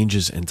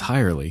changes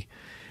entirely.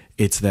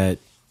 It's that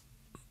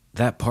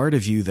part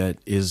of you that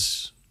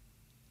is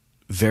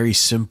very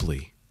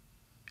simply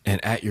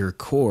and at your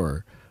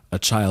core a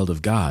child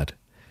of God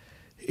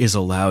is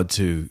allowed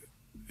to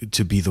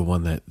be the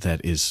one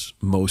that is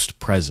most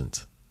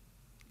present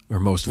or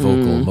most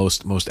vocal,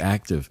 most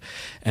active.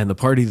 And the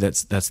party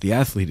that's the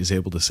athlete is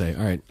able to say,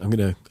 all right, I'm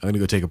gonna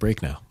go take a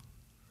break now.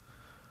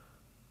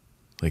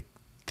 Like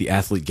the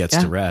athlete gets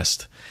to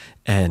rest,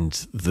 and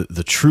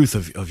the truth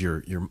of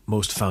your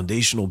most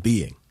foundational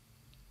being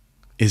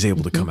is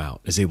able to come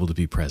out, is able to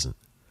be present.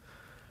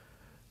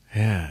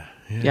 Yeah.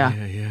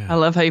 I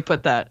love how you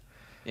put that.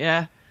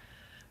 Yeah.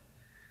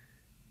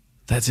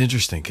 That's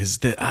interesting because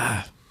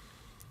I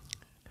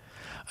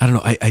don't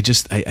know.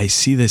 I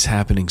see this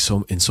happening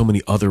in so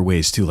many other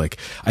ways too. Like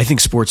I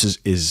think sports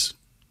is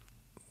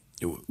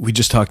we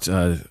just talked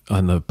on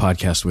the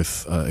podcast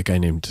with a guy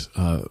named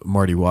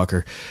Marty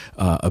Walker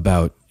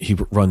about, he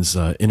runs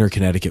Inner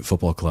Connecticut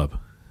Football Club,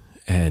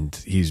 and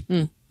he's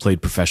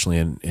played professionally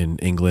in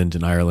England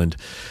and Ireland.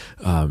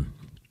 So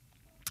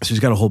he's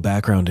got a whole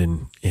background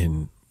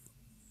in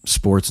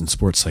sports and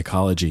sports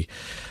psychology.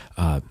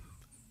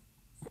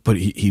 But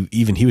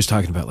he was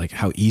talking about like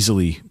how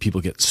easily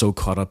people get so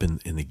caught up in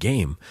the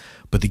game,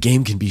 but the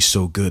game can be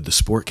so good. The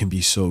sport can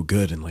be so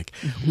good. And like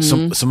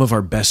some of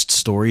our best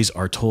stories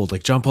are told,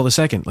 like John Paul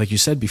II, like you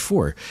said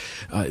before,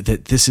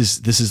 that this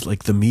is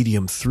like the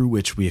medium through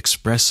which we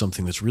express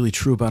something that's really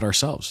true about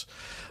ourselves.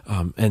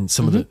 And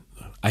some of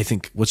I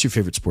think, what's your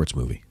favorite sports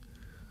movie?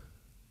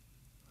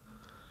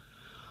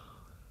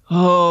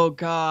 Oh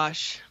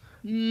gosh.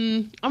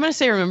 I'm going to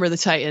say Remember the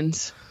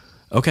Titans.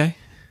 Okay.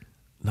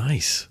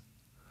 Nice.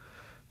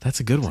 That's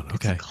a good one.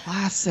 Okay. It's a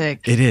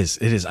classic. It is.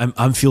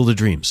 I'm Field of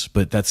Dreams,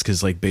 but that's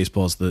because like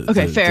baseball's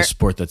the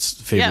sport that's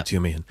favorite to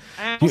me. And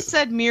I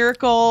said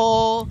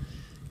Miracle.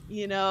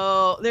 You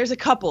know, there's a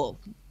couple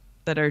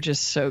that are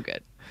just so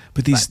good.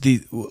 But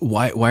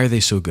why are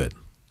they so good?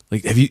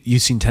 Like, have you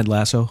seen Ted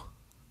Lasso?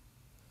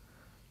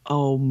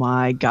 Oh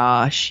my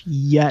gosh,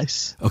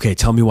 yes. Okay,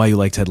 tell me why you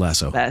like Ted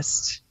Lasso.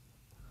 Best.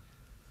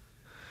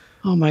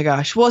 Oh my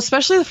gosh. Well,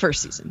 especially the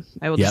first season,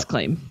 I will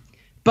disclaim.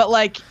 But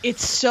like,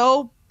 it's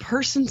so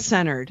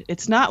person-centered.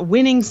 It's not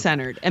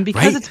winning-centered. And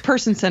because it's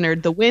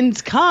person-centered, the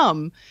wins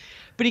come.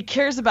 But he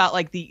cares about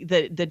like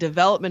the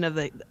development of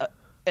the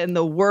and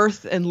the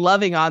worth and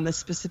loving on the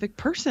specific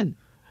person.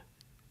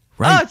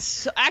 Right.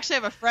 Actually, I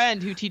have a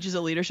friend who teaches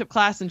a leadership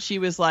class, and she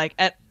was like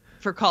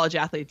for college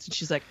athletes, and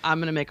she's like, I'm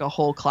going to make a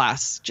whole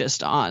class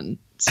just on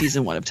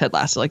season 1 of Ted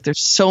Lasso. Like,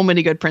 there's so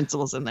many good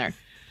principles in there.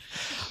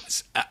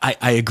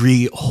 I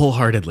agree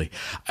wholeheartedly.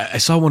 I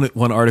saw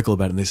one article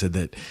about it, and they said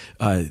that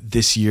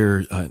this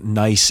year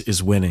nice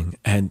is winning,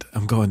 and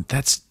I'm going,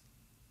 that's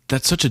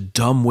such a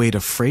dumb way to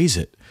phrase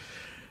it,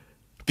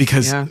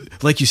 because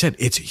like you said,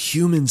 it's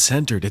human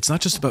centered. It's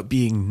not just about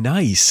being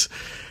nice.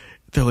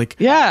 They're like,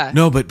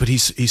 no, but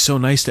he's so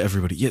nice to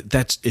everybody. Yeah,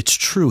 it's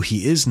true.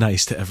 He is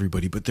nice to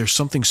everybody, but there's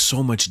something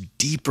so much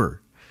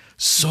deeper,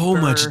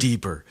 much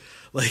deeper.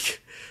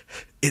 Like,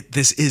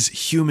 this is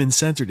human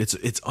centered.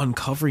 It's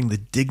uncovering the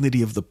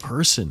dignity of the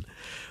person.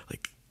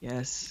 Like,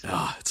 it's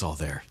all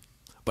there.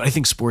 But I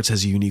think sports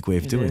has a unique way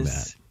of doing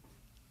that.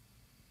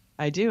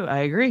 I do. I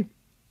agree.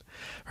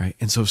 Right.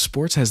 And so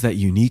sports has that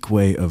unique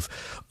way of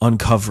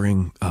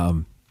uncovering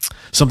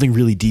something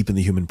really deep in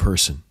the human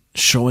person,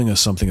 showing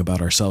us something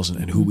about ourselves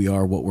and who we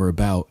are, what we're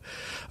about.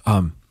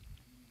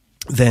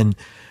 Then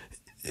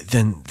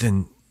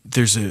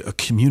there's a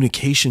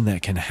communication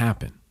that can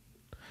happen.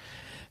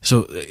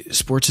 So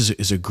sports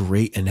is a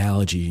great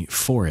analogy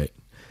for it.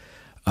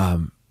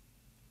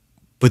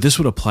 But this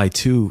would apply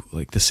to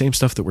like the same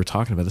stuff that we're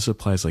talking about. This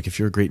applies like if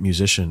you're a great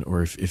musician,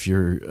 or if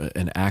you're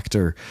an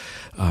actor,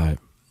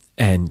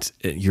 and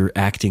your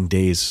acting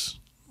days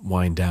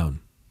wind down,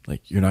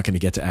 like you're not going to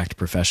get to act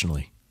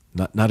professionally.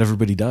 Not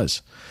everybody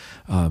does.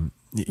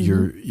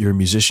 You're a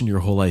musician your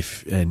whole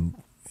life, and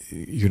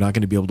you're not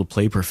going to be able to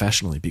play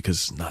professionally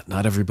because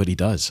not everybody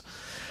does.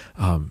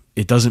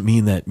 It doesn't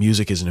mean that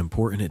music isn't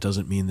important. It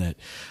doesn't mean that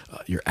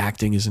your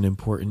acting isn't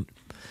important.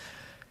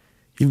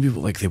 Even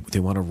people like they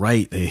want to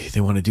write, they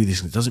want to do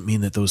these things. It doesn't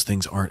mean that those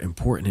things aren't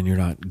important and you're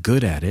not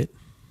good at it.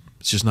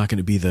 It's just not going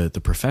to be the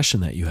profession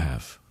that you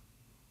have.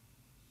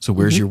 So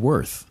where's your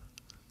worth?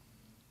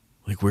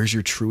 Like, where's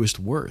your truest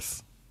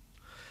worth?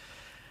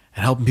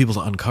 And helping people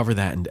to uncover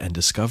that and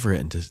discover it,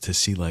 and to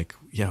see like,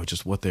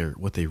 just what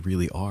they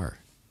really are.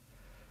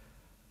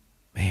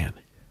 Man.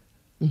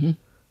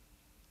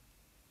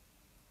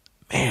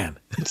 Man.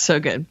 It's so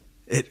good.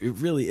 It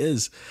really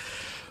is.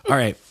 All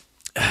right.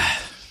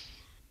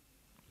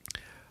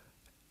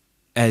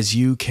 As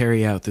you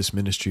carry out this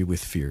ministry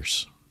with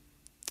Fierce,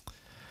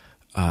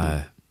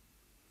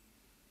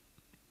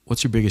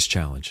 what's your biggest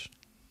challenge?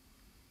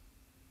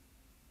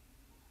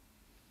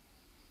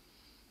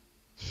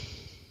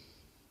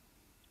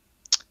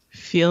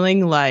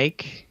 Feeling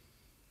like,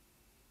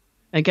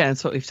 again,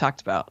 it's what we've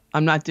talked about.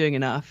 I'm not doing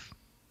enough.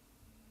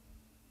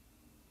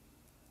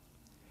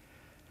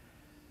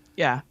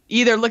 Yeah.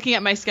 Either looking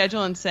at my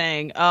schedule and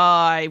saying, oh,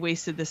 I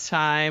wasted this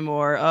time,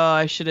 or, oh,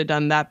 I should have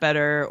done that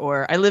better,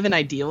 or I live in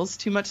ideals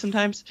too much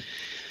sometimes.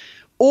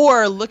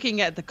 Or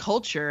looking at the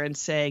culture and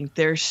saying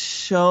there's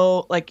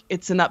so, like,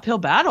 it's an uphill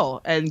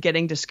battle, and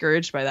getting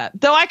discouraged by that.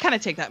 Though I kind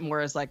of take that more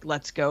as like,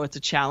 let's go, it's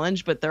a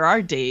challenge. But there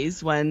are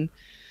days when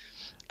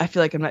I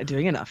feel like I'm not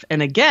doing enough.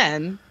 And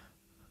again,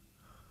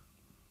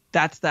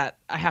 that's that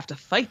I have to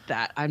fight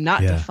that. I'm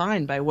not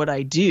defined by what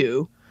I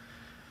do.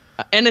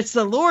 And it's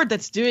the Lord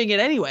that's doing it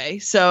anyway.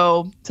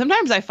 So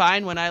sometimes I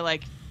find when I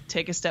like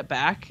take a step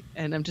back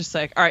and I'm just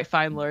like, all right,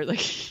 fine, Lord,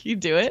 like you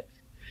do it.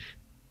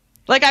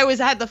 Like I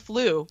had the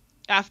flu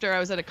after I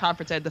was at a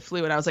conference. I had the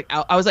flu and I was like,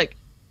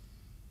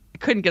 I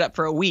couldn't get up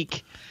for a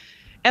week.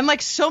 And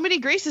like so many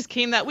graces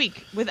came that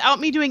week without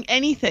me doing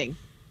anything.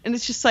 And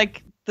it's just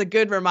like the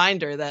good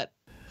reminder that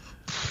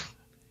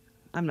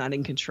I'm not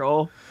in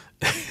control.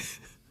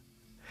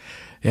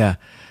 Yeah.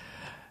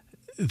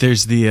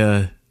 There's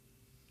the,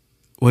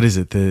 what is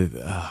it?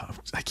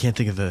 I can't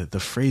think of the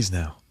phrase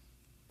now.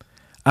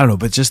 I don't know,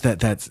 but just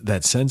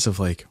that sense of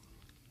like,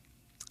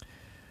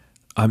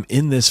 I'm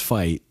in this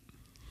fight,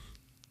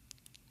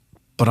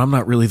 but I'm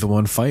not really the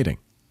one fighting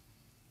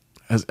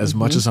as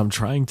much as I'm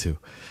trying to,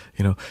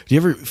 you know. Do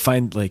you ever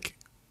find like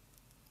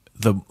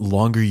the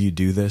longer you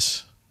do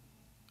this,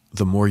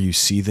 the more you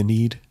see the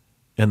need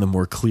and the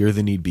more clear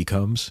the need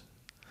becomes?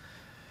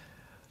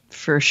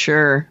 For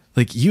sure.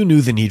 Like you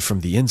knew the need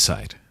from the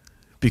inside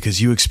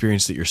because you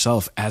experienced it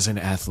yourself as an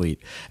athlete,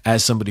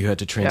 as somebody who had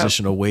to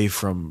transition away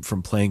from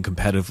playing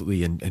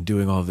competitively and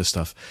doing all of this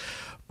stuff.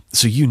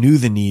 So you knew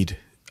the need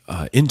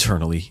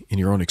internally in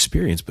your own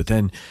experience, but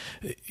then,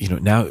 you know,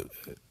 now,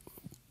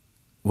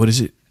 what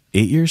is it?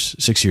 8 years,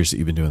 6 years that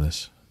you've been doing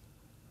this?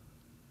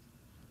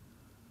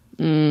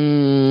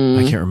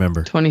 I can't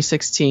remember.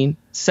 2016,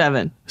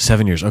 7.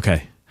 7 years.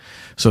 Okay.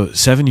 So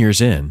 7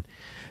 years in,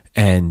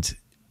 and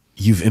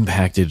you've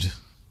impacted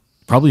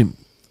probably,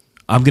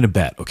 I'm going to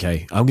bet,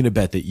 okay? I'm going to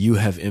bet that you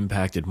have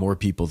impacted more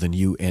people than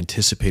you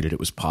anticipated it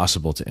was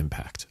possible to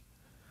impact.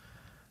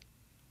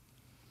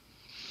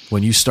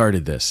 When you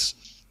started this.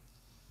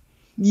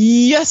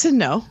 Yes and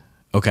no.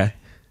 Okay.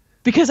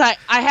 because I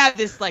have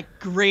this like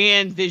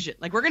grand vision,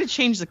 like we're going to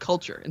change the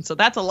culture. And so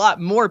that's a lot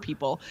more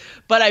people.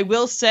 But I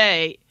will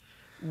say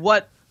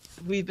what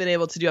we've been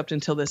able to do up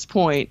until this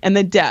point and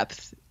the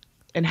depth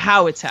and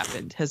how it's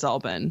happened has all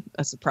been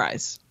a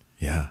surprise.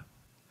 Yeah.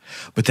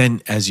 But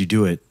then as you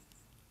do it,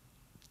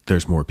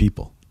 there's more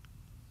people.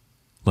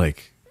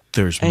 Like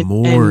there's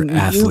more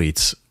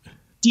athletes.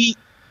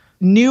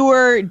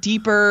 Newer,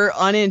 deeper,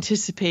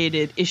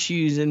 unanticipated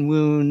issues and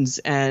wounds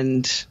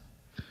and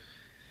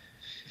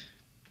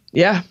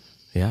yeah.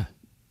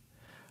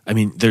 I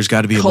mean, there's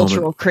got to be cultural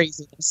a moment,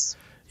 craziness.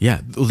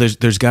 Yeah, well,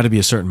 there's got to be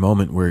a certain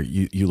moment where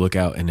you look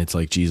out and it's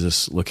like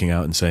Jesus looking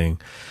out and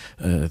saying,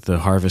 "The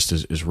harvest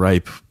is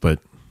ripe, but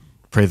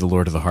pray the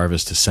Lord of the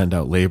harvest to send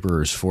out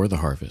laborers for the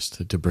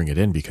harvest to bring it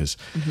in." Because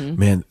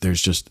man,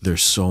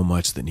 there's so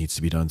much that needs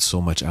to be done,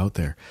 so much out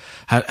there.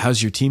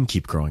 How's your team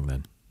keep growing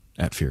then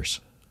at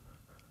Fierce?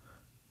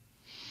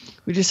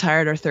 We just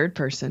hired our third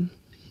person,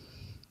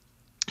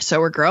 so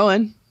we're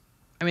growing.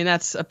 I mean,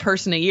 that's a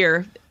person a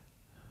year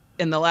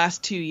in the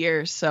last 2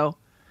 years, so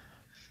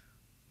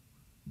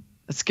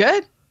that's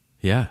good.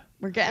 Yeah.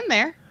 We're getting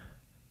there.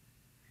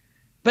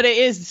 But it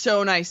is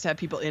so nice to have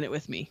people in it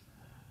with me.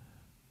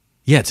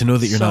 Yeah, to know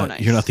that you're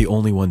not the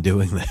only one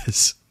doing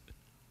this.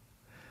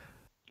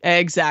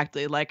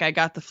 Exactly. Like I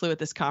got the flu at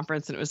this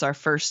conference and it was our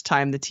first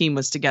time the team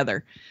was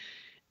together.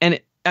 And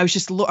I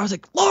was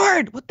like,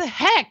 Lord, what the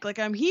heck? Like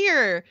I'm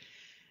here.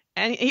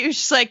 And he was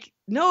just like,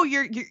 no,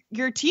 your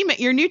teammate,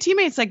 your new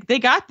teammates, like they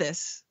got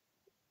this.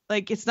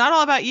 Like it's not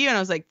all about you. And I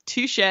was like,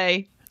 touche.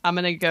 I'm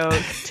gonna go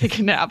take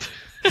a nap.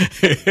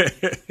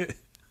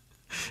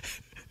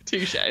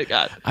 Touche,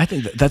 God. I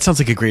think that sounds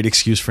like a great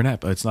excuse for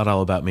nap. It's not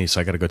all about me,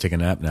 so I got to go take a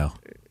nap now.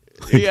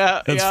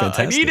 Yeah, That's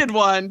fantastic. I needed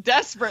one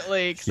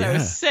desperately because I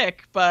was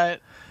sick,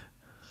 but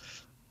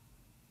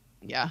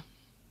yeah.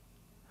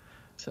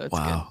 So it's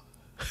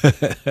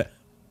good.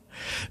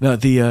 No,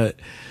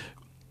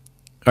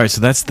 all right,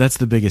 so that's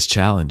the biggest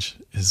challenge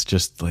is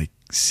just like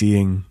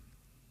seeing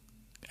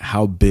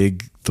how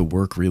big the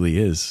work really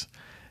is,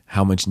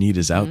 how much need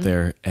is out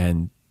there,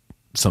 and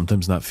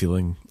sometimes not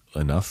feeling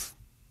enough.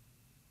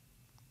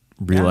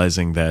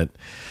 Realizing that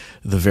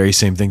the very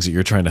same things that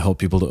you're trying to help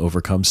people to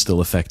overcome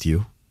still affect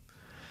you.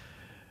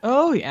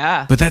 Oh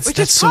yeah, but that's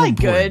is so probably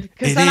important. Good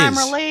because then I'm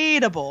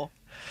relatable.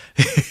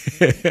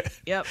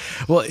 Yep.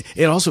 Well,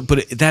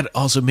 that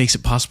also makes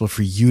it possible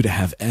for you to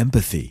have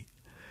empathy,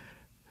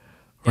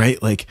 right?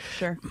 Like,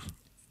 sure.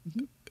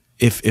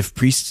 If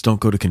priests don't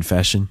go to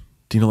confession,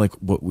 do you know like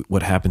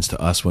what happens to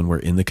us when we're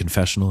in the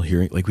confessional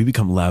hearing? Like we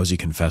become lousy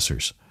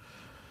confessors.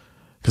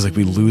 Because like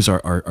we lose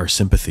our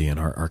sympathy and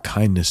our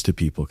kindness to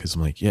people. Because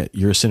I'm like, yeah,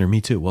 you're a sinner,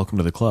 me too. Welcome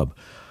to the club,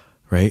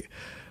 right?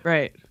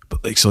 Right.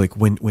 But like so, like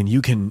when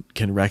you can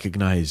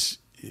recognize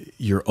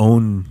your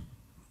own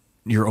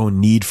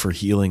need for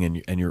healing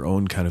and your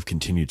own kind of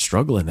continued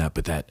struggle in that,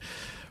 but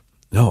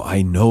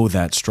I know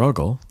that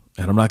struggle,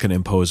 and I'm not going to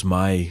impose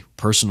my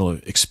personal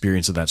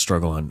experience of that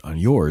struggle on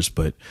yours,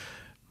 but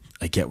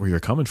I get where you're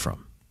coming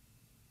from.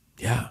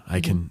 Yeah, I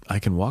can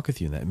walk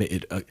with you in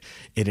that.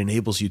 It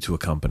enables you to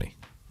accompany.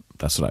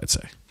 That's what I'd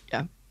say.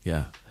 Yeah.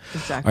 Yeah.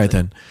 Exactly. All right,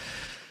 then.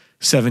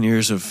 7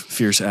 years of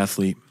Fierce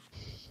Athlete.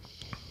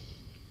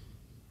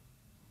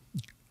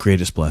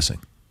 Greatest blessing.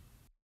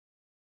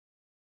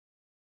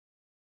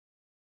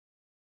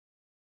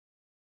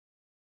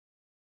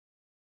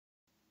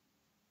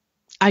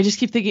 I just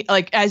keep thinking,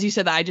 like, as you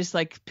said, I just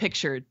like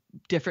pictured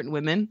different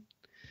women.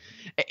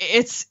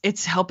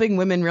 It's helping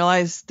women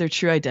realize their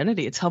true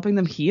identity. It's helping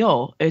them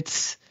heal.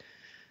 It's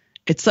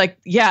like,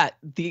 yeah,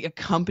 the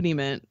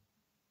accompaniment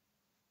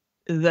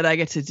that I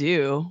get to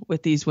do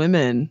with these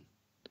women,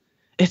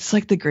 it's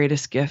like the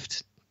greatest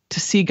gift to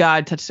see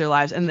God touch their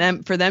lives and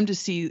then for them to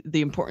see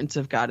the importance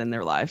of God in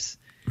their lives.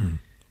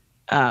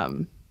 Yeah,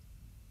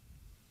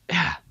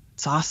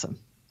 it's awesome.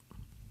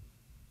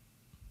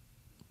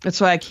 That's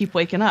why I keep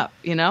waking up,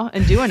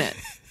 and doing it.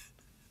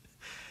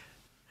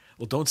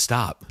 Well, don't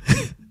stop.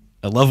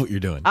 I love what you're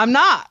doing. I'm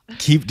not.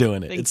 Keep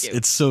doing it. Thank you.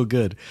 It's so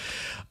good.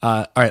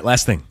 All right,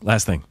 last thing. All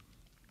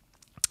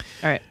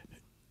right.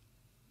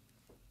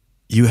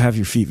 You have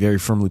your feet very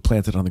firmly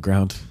planted on the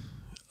ground,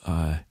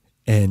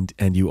 and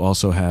you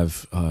also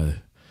have, I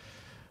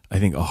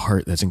think, a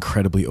heart that's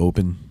incredibly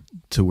open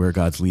to where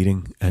God's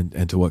leading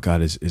and to what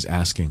God is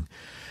asking.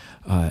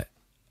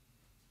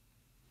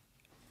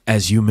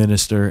 As you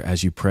minister,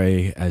 as you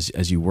pray,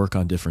 as you work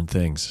on different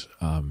things,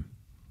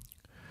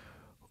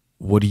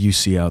 what do you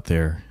see out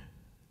there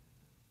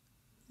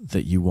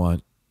that you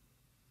want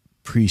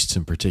priests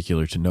in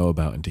particular to know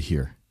about and to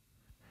hear?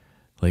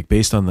 Like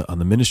based on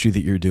the ministry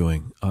that you're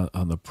doing,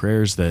 on the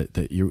prayers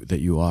that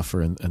you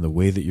offer, and the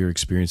way that you're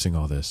experiencing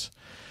all this,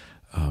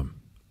 what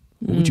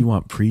would you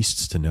want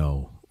priests to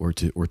know or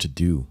to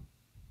do?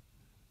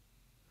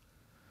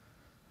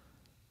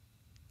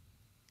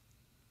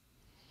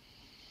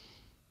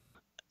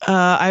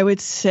 I would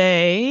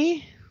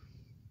say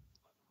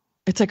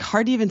it's like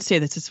hard to even say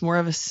this. It's more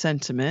of a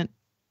sentiment.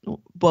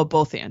 Well,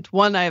 both and.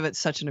 One, I have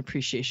such an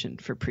appreciation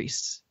for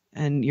priests,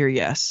 and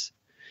yes.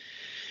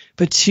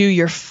 but two,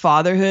 your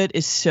fatherhood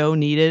is so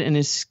needed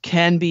and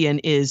can be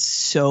and is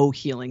so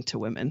healing to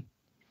women.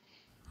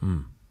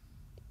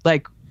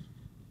 Like,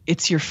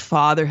 it's your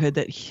fatherhood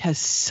that has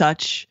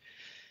such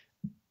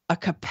a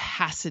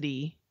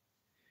capacity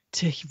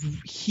to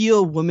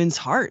heal women's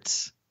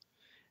hearts.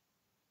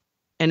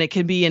 And it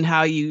can be in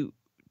how you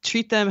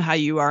treat them, how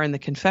you are in the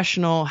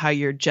confessional, how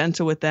you're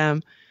gentle with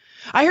them.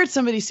 I heard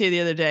somebody say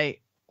the other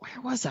day,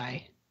 where was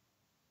I?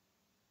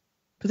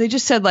 But they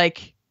just said,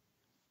 like,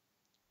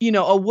 you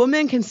know, a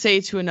woman can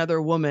say to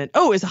another woman,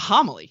 it's a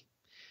homily.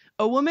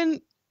 A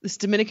woman, this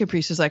Dominican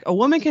priest was like, a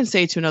woman can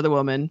say to another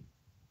woman,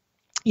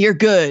 you're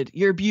good,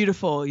 you're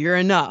beautiful, you're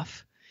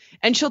enough.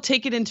 And she'll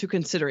take it into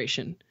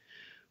consideration.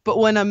 But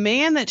when a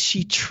man that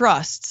she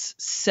trusts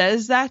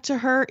says that to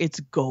her, it's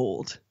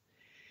gold.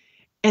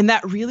 And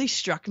that really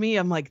struck me.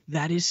 I'm like,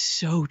 that is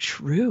so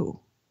true.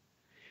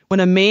 When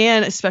a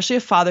man, especially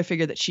a father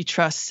figure that she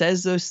trusts,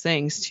 says those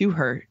things to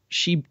her,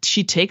 she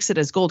takes it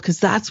as gold because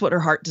that's what her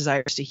heart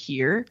desires to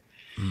hear.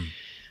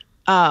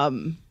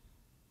 And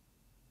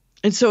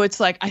so it's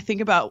like, I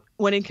think about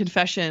when in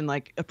confession,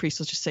 like a priest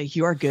will just say,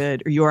 you are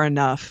good, or you are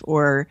enough,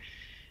 or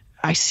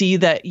I see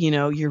that, you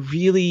know, you're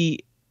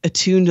really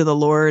attuned to the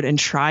Lord and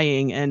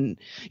trying, and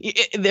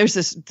there's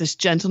this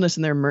gentleness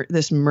and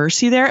this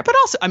mercy there. But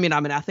also, I mean,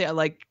 I'm an athlete, I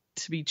like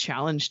to be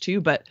challenged too,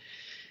 but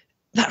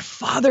that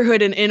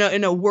fatherhood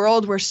in a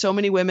world where so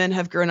many women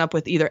have grown up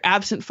with either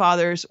absent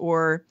fathers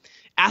or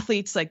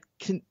athletes, like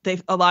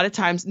they've a lot of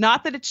times,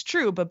 not that it's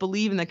true, but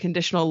believe in the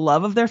conditional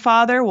love of their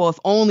father. Well, if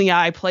only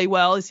I play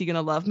well, is he going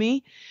to love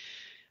me?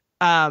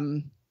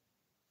 I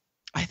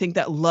think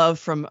that love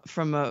from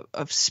a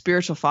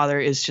spiritual father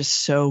is just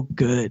so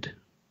good.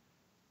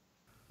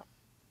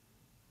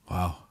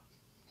 Wow.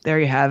 There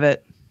you have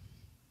it.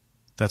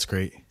 That's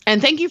great.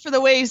 And thank you for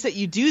the ways that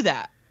you do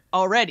that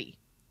already,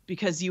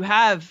 because you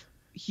have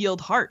healed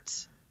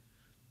hearts.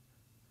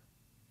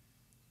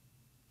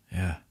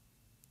 Yeah.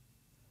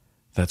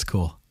 That's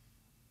cool.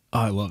 Oh,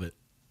 I love it.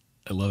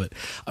 I love it.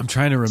 I'm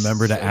trying to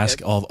remember to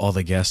ask all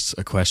the guests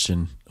a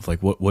question of like,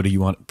 what do you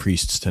want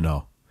priests to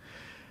know?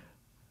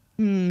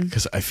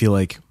 Because I feel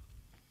like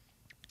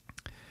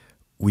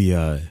we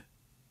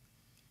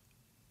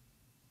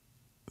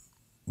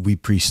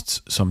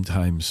priests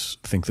sometimes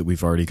think that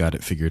we've already got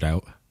it figured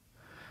out.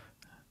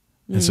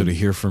 And so to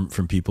hear from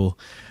people,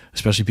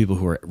 especially people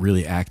who are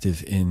really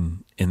active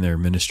in their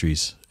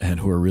ministries and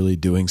who are really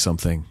doing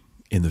something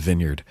in the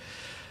vineyard,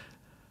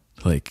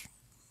 like,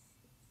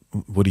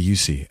 what do you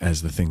see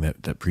as the thing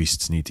that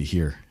priests need to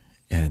hear?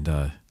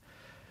 And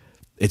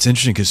it's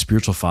interesting because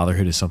spiritual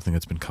fatherhood is something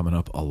that's been coming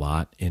up a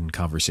lot in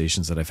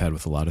conversations that I've had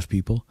with a lot of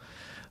people.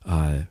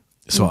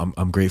 So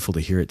I'm grateful to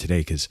hear it today,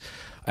 because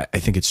I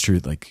think it's true.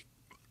 Like,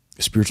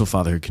 spiritual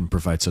fatherhood can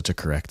provide such a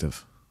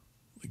corrective.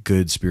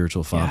 Good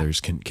spiritual fathers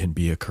can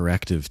be a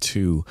corrective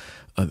to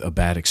a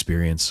bad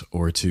experience,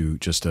 or to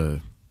just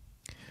to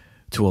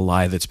a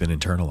lie that's been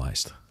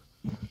internalized.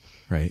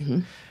 Right.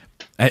 Mm-hmm.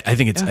 I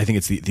think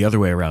it's the other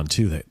way around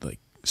too, that like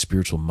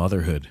spiritual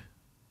motherhood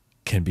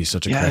can be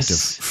such a corrective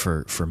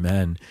for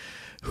men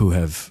who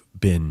have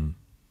been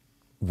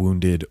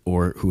wounded,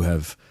 or who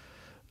have,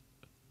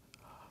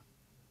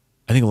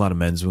 I think a lot of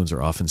men's wounds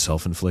are often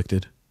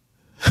self-inflicted.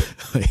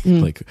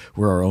 like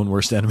we're our own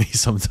worst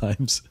enemies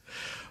sometimes,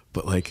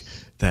 but like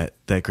that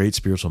great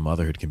spiritual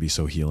motherhood can be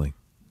so healing.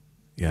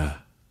 Yeah.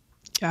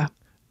 Yeah.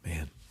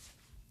 Man.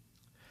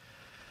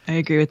 I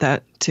agree with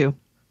that too.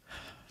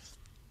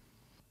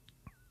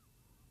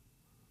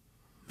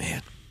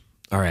 Man.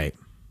 All right.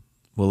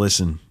 Well,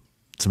 listen,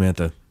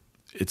 Samantha,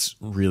 it's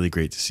really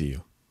great to see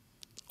you.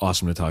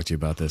 Awesome to talk to you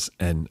about this.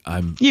 And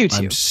I'm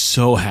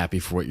so happy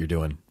for what you're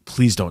doing.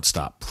 Please don't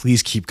stop.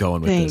 Please keep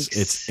going with this.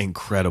 It's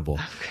incredible.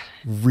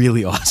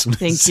 Really awesome.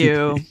 Thank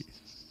you.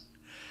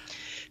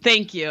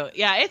 Thank you.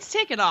 Yeah, it's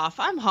taken off.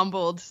 I'm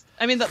humbled.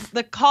 I mean,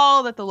 the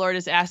call that the Lord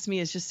has asked me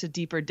is just a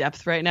deeper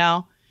depth right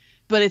now.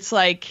 But it's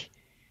like,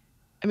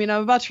 I mean,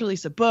 I'm about to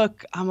release a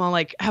book. I'm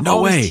on have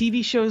all these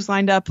TV shows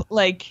lined up.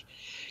 Like,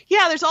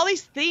 yeah, there's all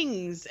these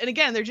things. And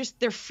again,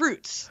 they're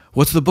fruits.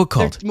 What's the book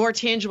called? They're more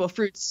tangible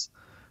fruits.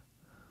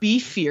 Be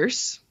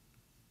Fierce,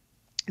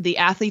 The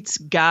Athlete's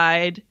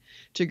Guide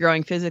to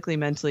Growing Physically,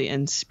 Mentally,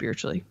 and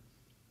Spiritually.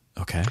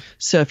 Okay.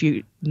 So if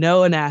you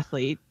know an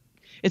athlete,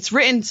 it's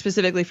written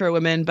specifically for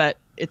women, but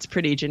it's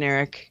pretty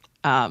generic.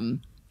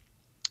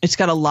 It's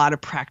got a lot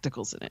of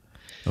practicals in it.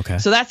 Okay.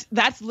 So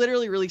that's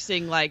literally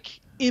releasing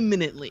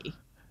imminently.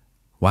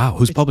 Wow.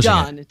 Who's publishing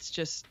done. it? It's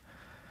just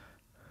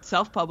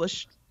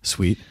self-published.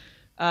 Sweet.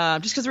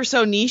 Just because we're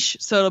so niche,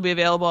 so it'll be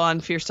available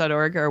on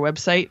fierce.org, our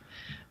website,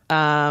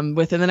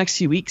 within the next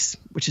few weeks,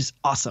 which is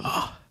awesome.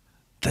 Oh,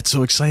 that's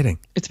so exciting.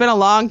 It's been a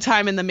long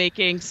time in the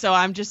making, so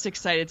I'm just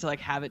excited to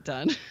have it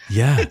done.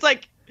 Yeah. It's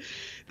like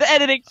the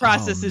editing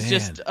process is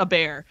just a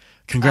bear.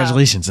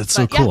 Congratulations. That's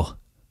so cool.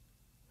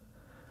 Yeah.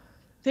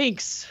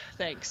 Thanks.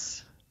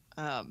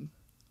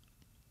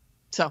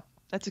 So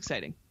that's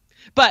exciting.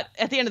 But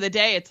at the end of the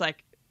day, it's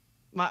like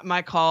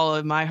my call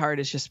and my heart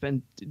has just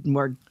been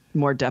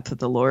more depth with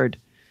the Lord.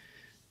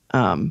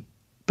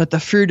 But but the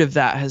fruit of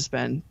that has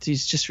been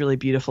these just really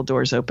beautiful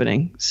doors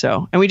opening.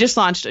 So, and we just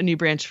launched a new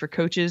branch for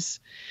coaches,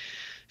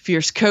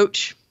 Fierce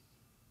Coach,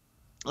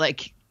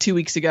 like 2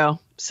 weeks ago.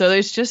 So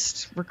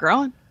we're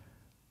growing.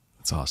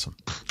 That's awesome.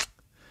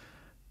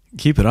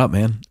 Keep it up,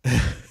 man.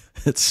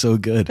 It's so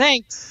good.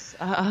 Thanks.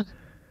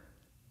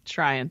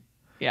 Trying.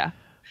 Yeah.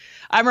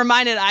 I'm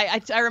reminded,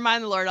 I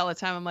remind the Lord all the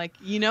time. I'm like,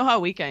 you know how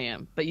weak I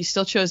am, but you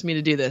still chose me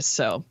to do this.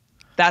 So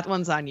that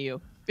one's on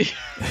you.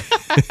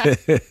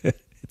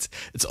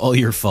 It's all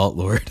your fault,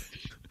 Lord.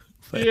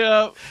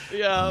 Yeah.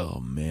 Oh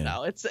man.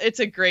 No, it's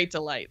a great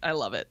delight. I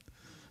love it.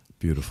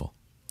 Beautiful.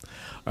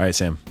 All right,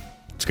 Sam.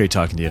 It's great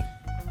talking to you.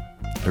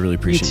 I really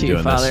appreciate you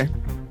doing Father.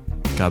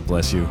 this. God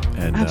bless you.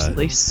 And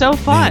absolutely. So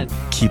fun.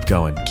 Man, keep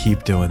going.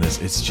 Keep doing this.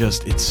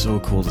 It's so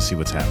cool to see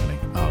what's happening.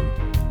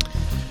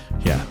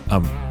 Yeah,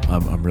 I'm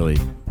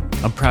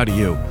proud of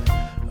you.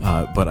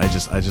 But I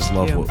just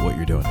love what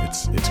you're doing.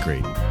 It's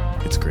great.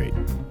 It's great.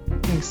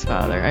 Thanks,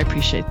 Father. I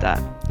appreciate that.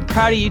 I'm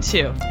proud of you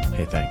too.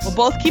 Hey, thanks. We'll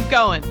both keep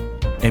going.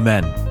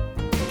 Amen.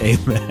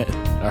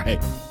 All right.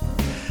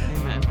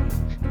 Amen.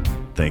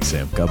 Thanks,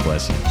 Sam. God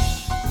bless you.